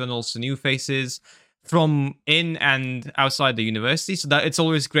faces and also new faces from in and outside the university. So that it's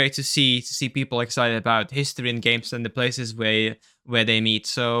always great to see people excited about history and games and the places where they meet.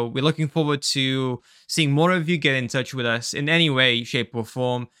 So we're looking forward to seeing more of you get in touch with us in any way, shape, or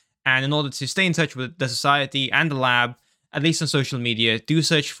form. And in order to stay in touch with the society and the lab, at least on social media, do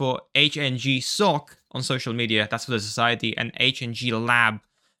search for HNG SOC on social media. That's for the society, and HNG Lab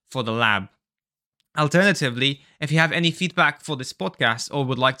for the lab. Alternatively, if you have any feedback for this podcast or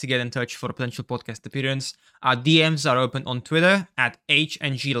would like to get in touch for a potential podcast appearance, our DMs are open on Twitter at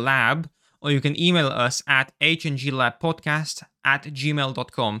HNGLab, or you can email us at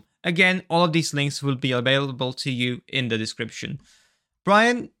hnglabpodcast@gmail.com. Again, all of these links will be available to you in the description.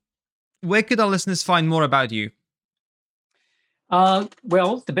 Brian, where could our listeners find more about you?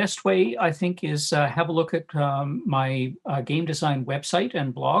 Well, the best way, I think, is have a look at my game design website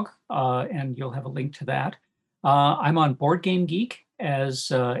and blog, and you'll have a link to that. I'm on Board Game Geek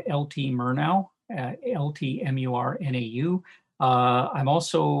as LT Murnau, LTMURNAU. I'm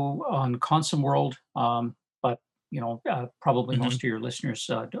also on Consum World, but probably most of your listeners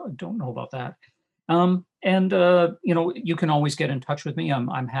don't know about that. You can always get in touch with me.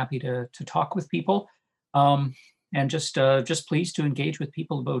 I'm happy to talk with people. And just pleased to engage with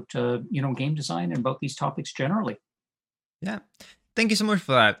people about game design and about these topics generally. Yeah, thank you so much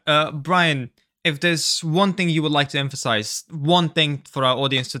for that, Brian. If there's one thing you would like to emphasize, one thing for our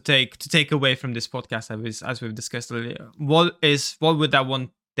audience to take away from this podcast, as we've discussed earlier, what would that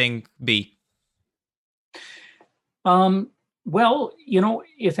one thing be? Well,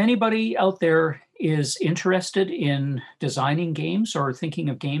 if anybody out there is interested in designing games or thinking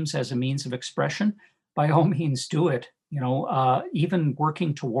of games as a means of expression, by all means do it. Even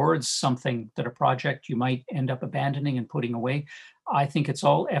working towards something that a project you might end up abandoning and putting away, I think it's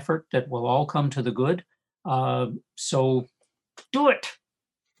all effort that will all come to the good. So do it.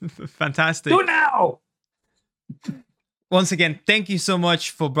 Fantastic. Do it now. Once again, thank you so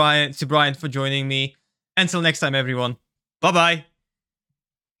much to Brian for joining me. Until next time, everyone. Bye-bye.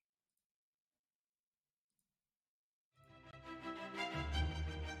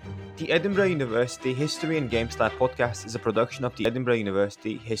 The Edinburgh University History and Games Lab podcast is a production of the Edinburgh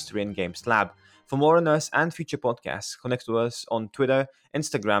University History and Games Lab. For more on us and future podcasts, connect with us on Twitter,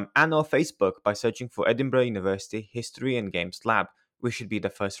 Instagram, and or Facebook by searching for Edinburgh University History and Games Lab, which should be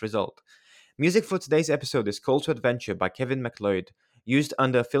the first result. Music for today's episode is Call to Adventure by Kevin MacLeod, used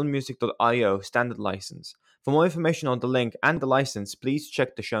under filmmusic.io standard license. For more information on the link and the license, please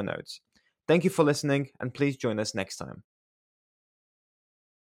check the show notes. Thank you for listening, and please join us next time.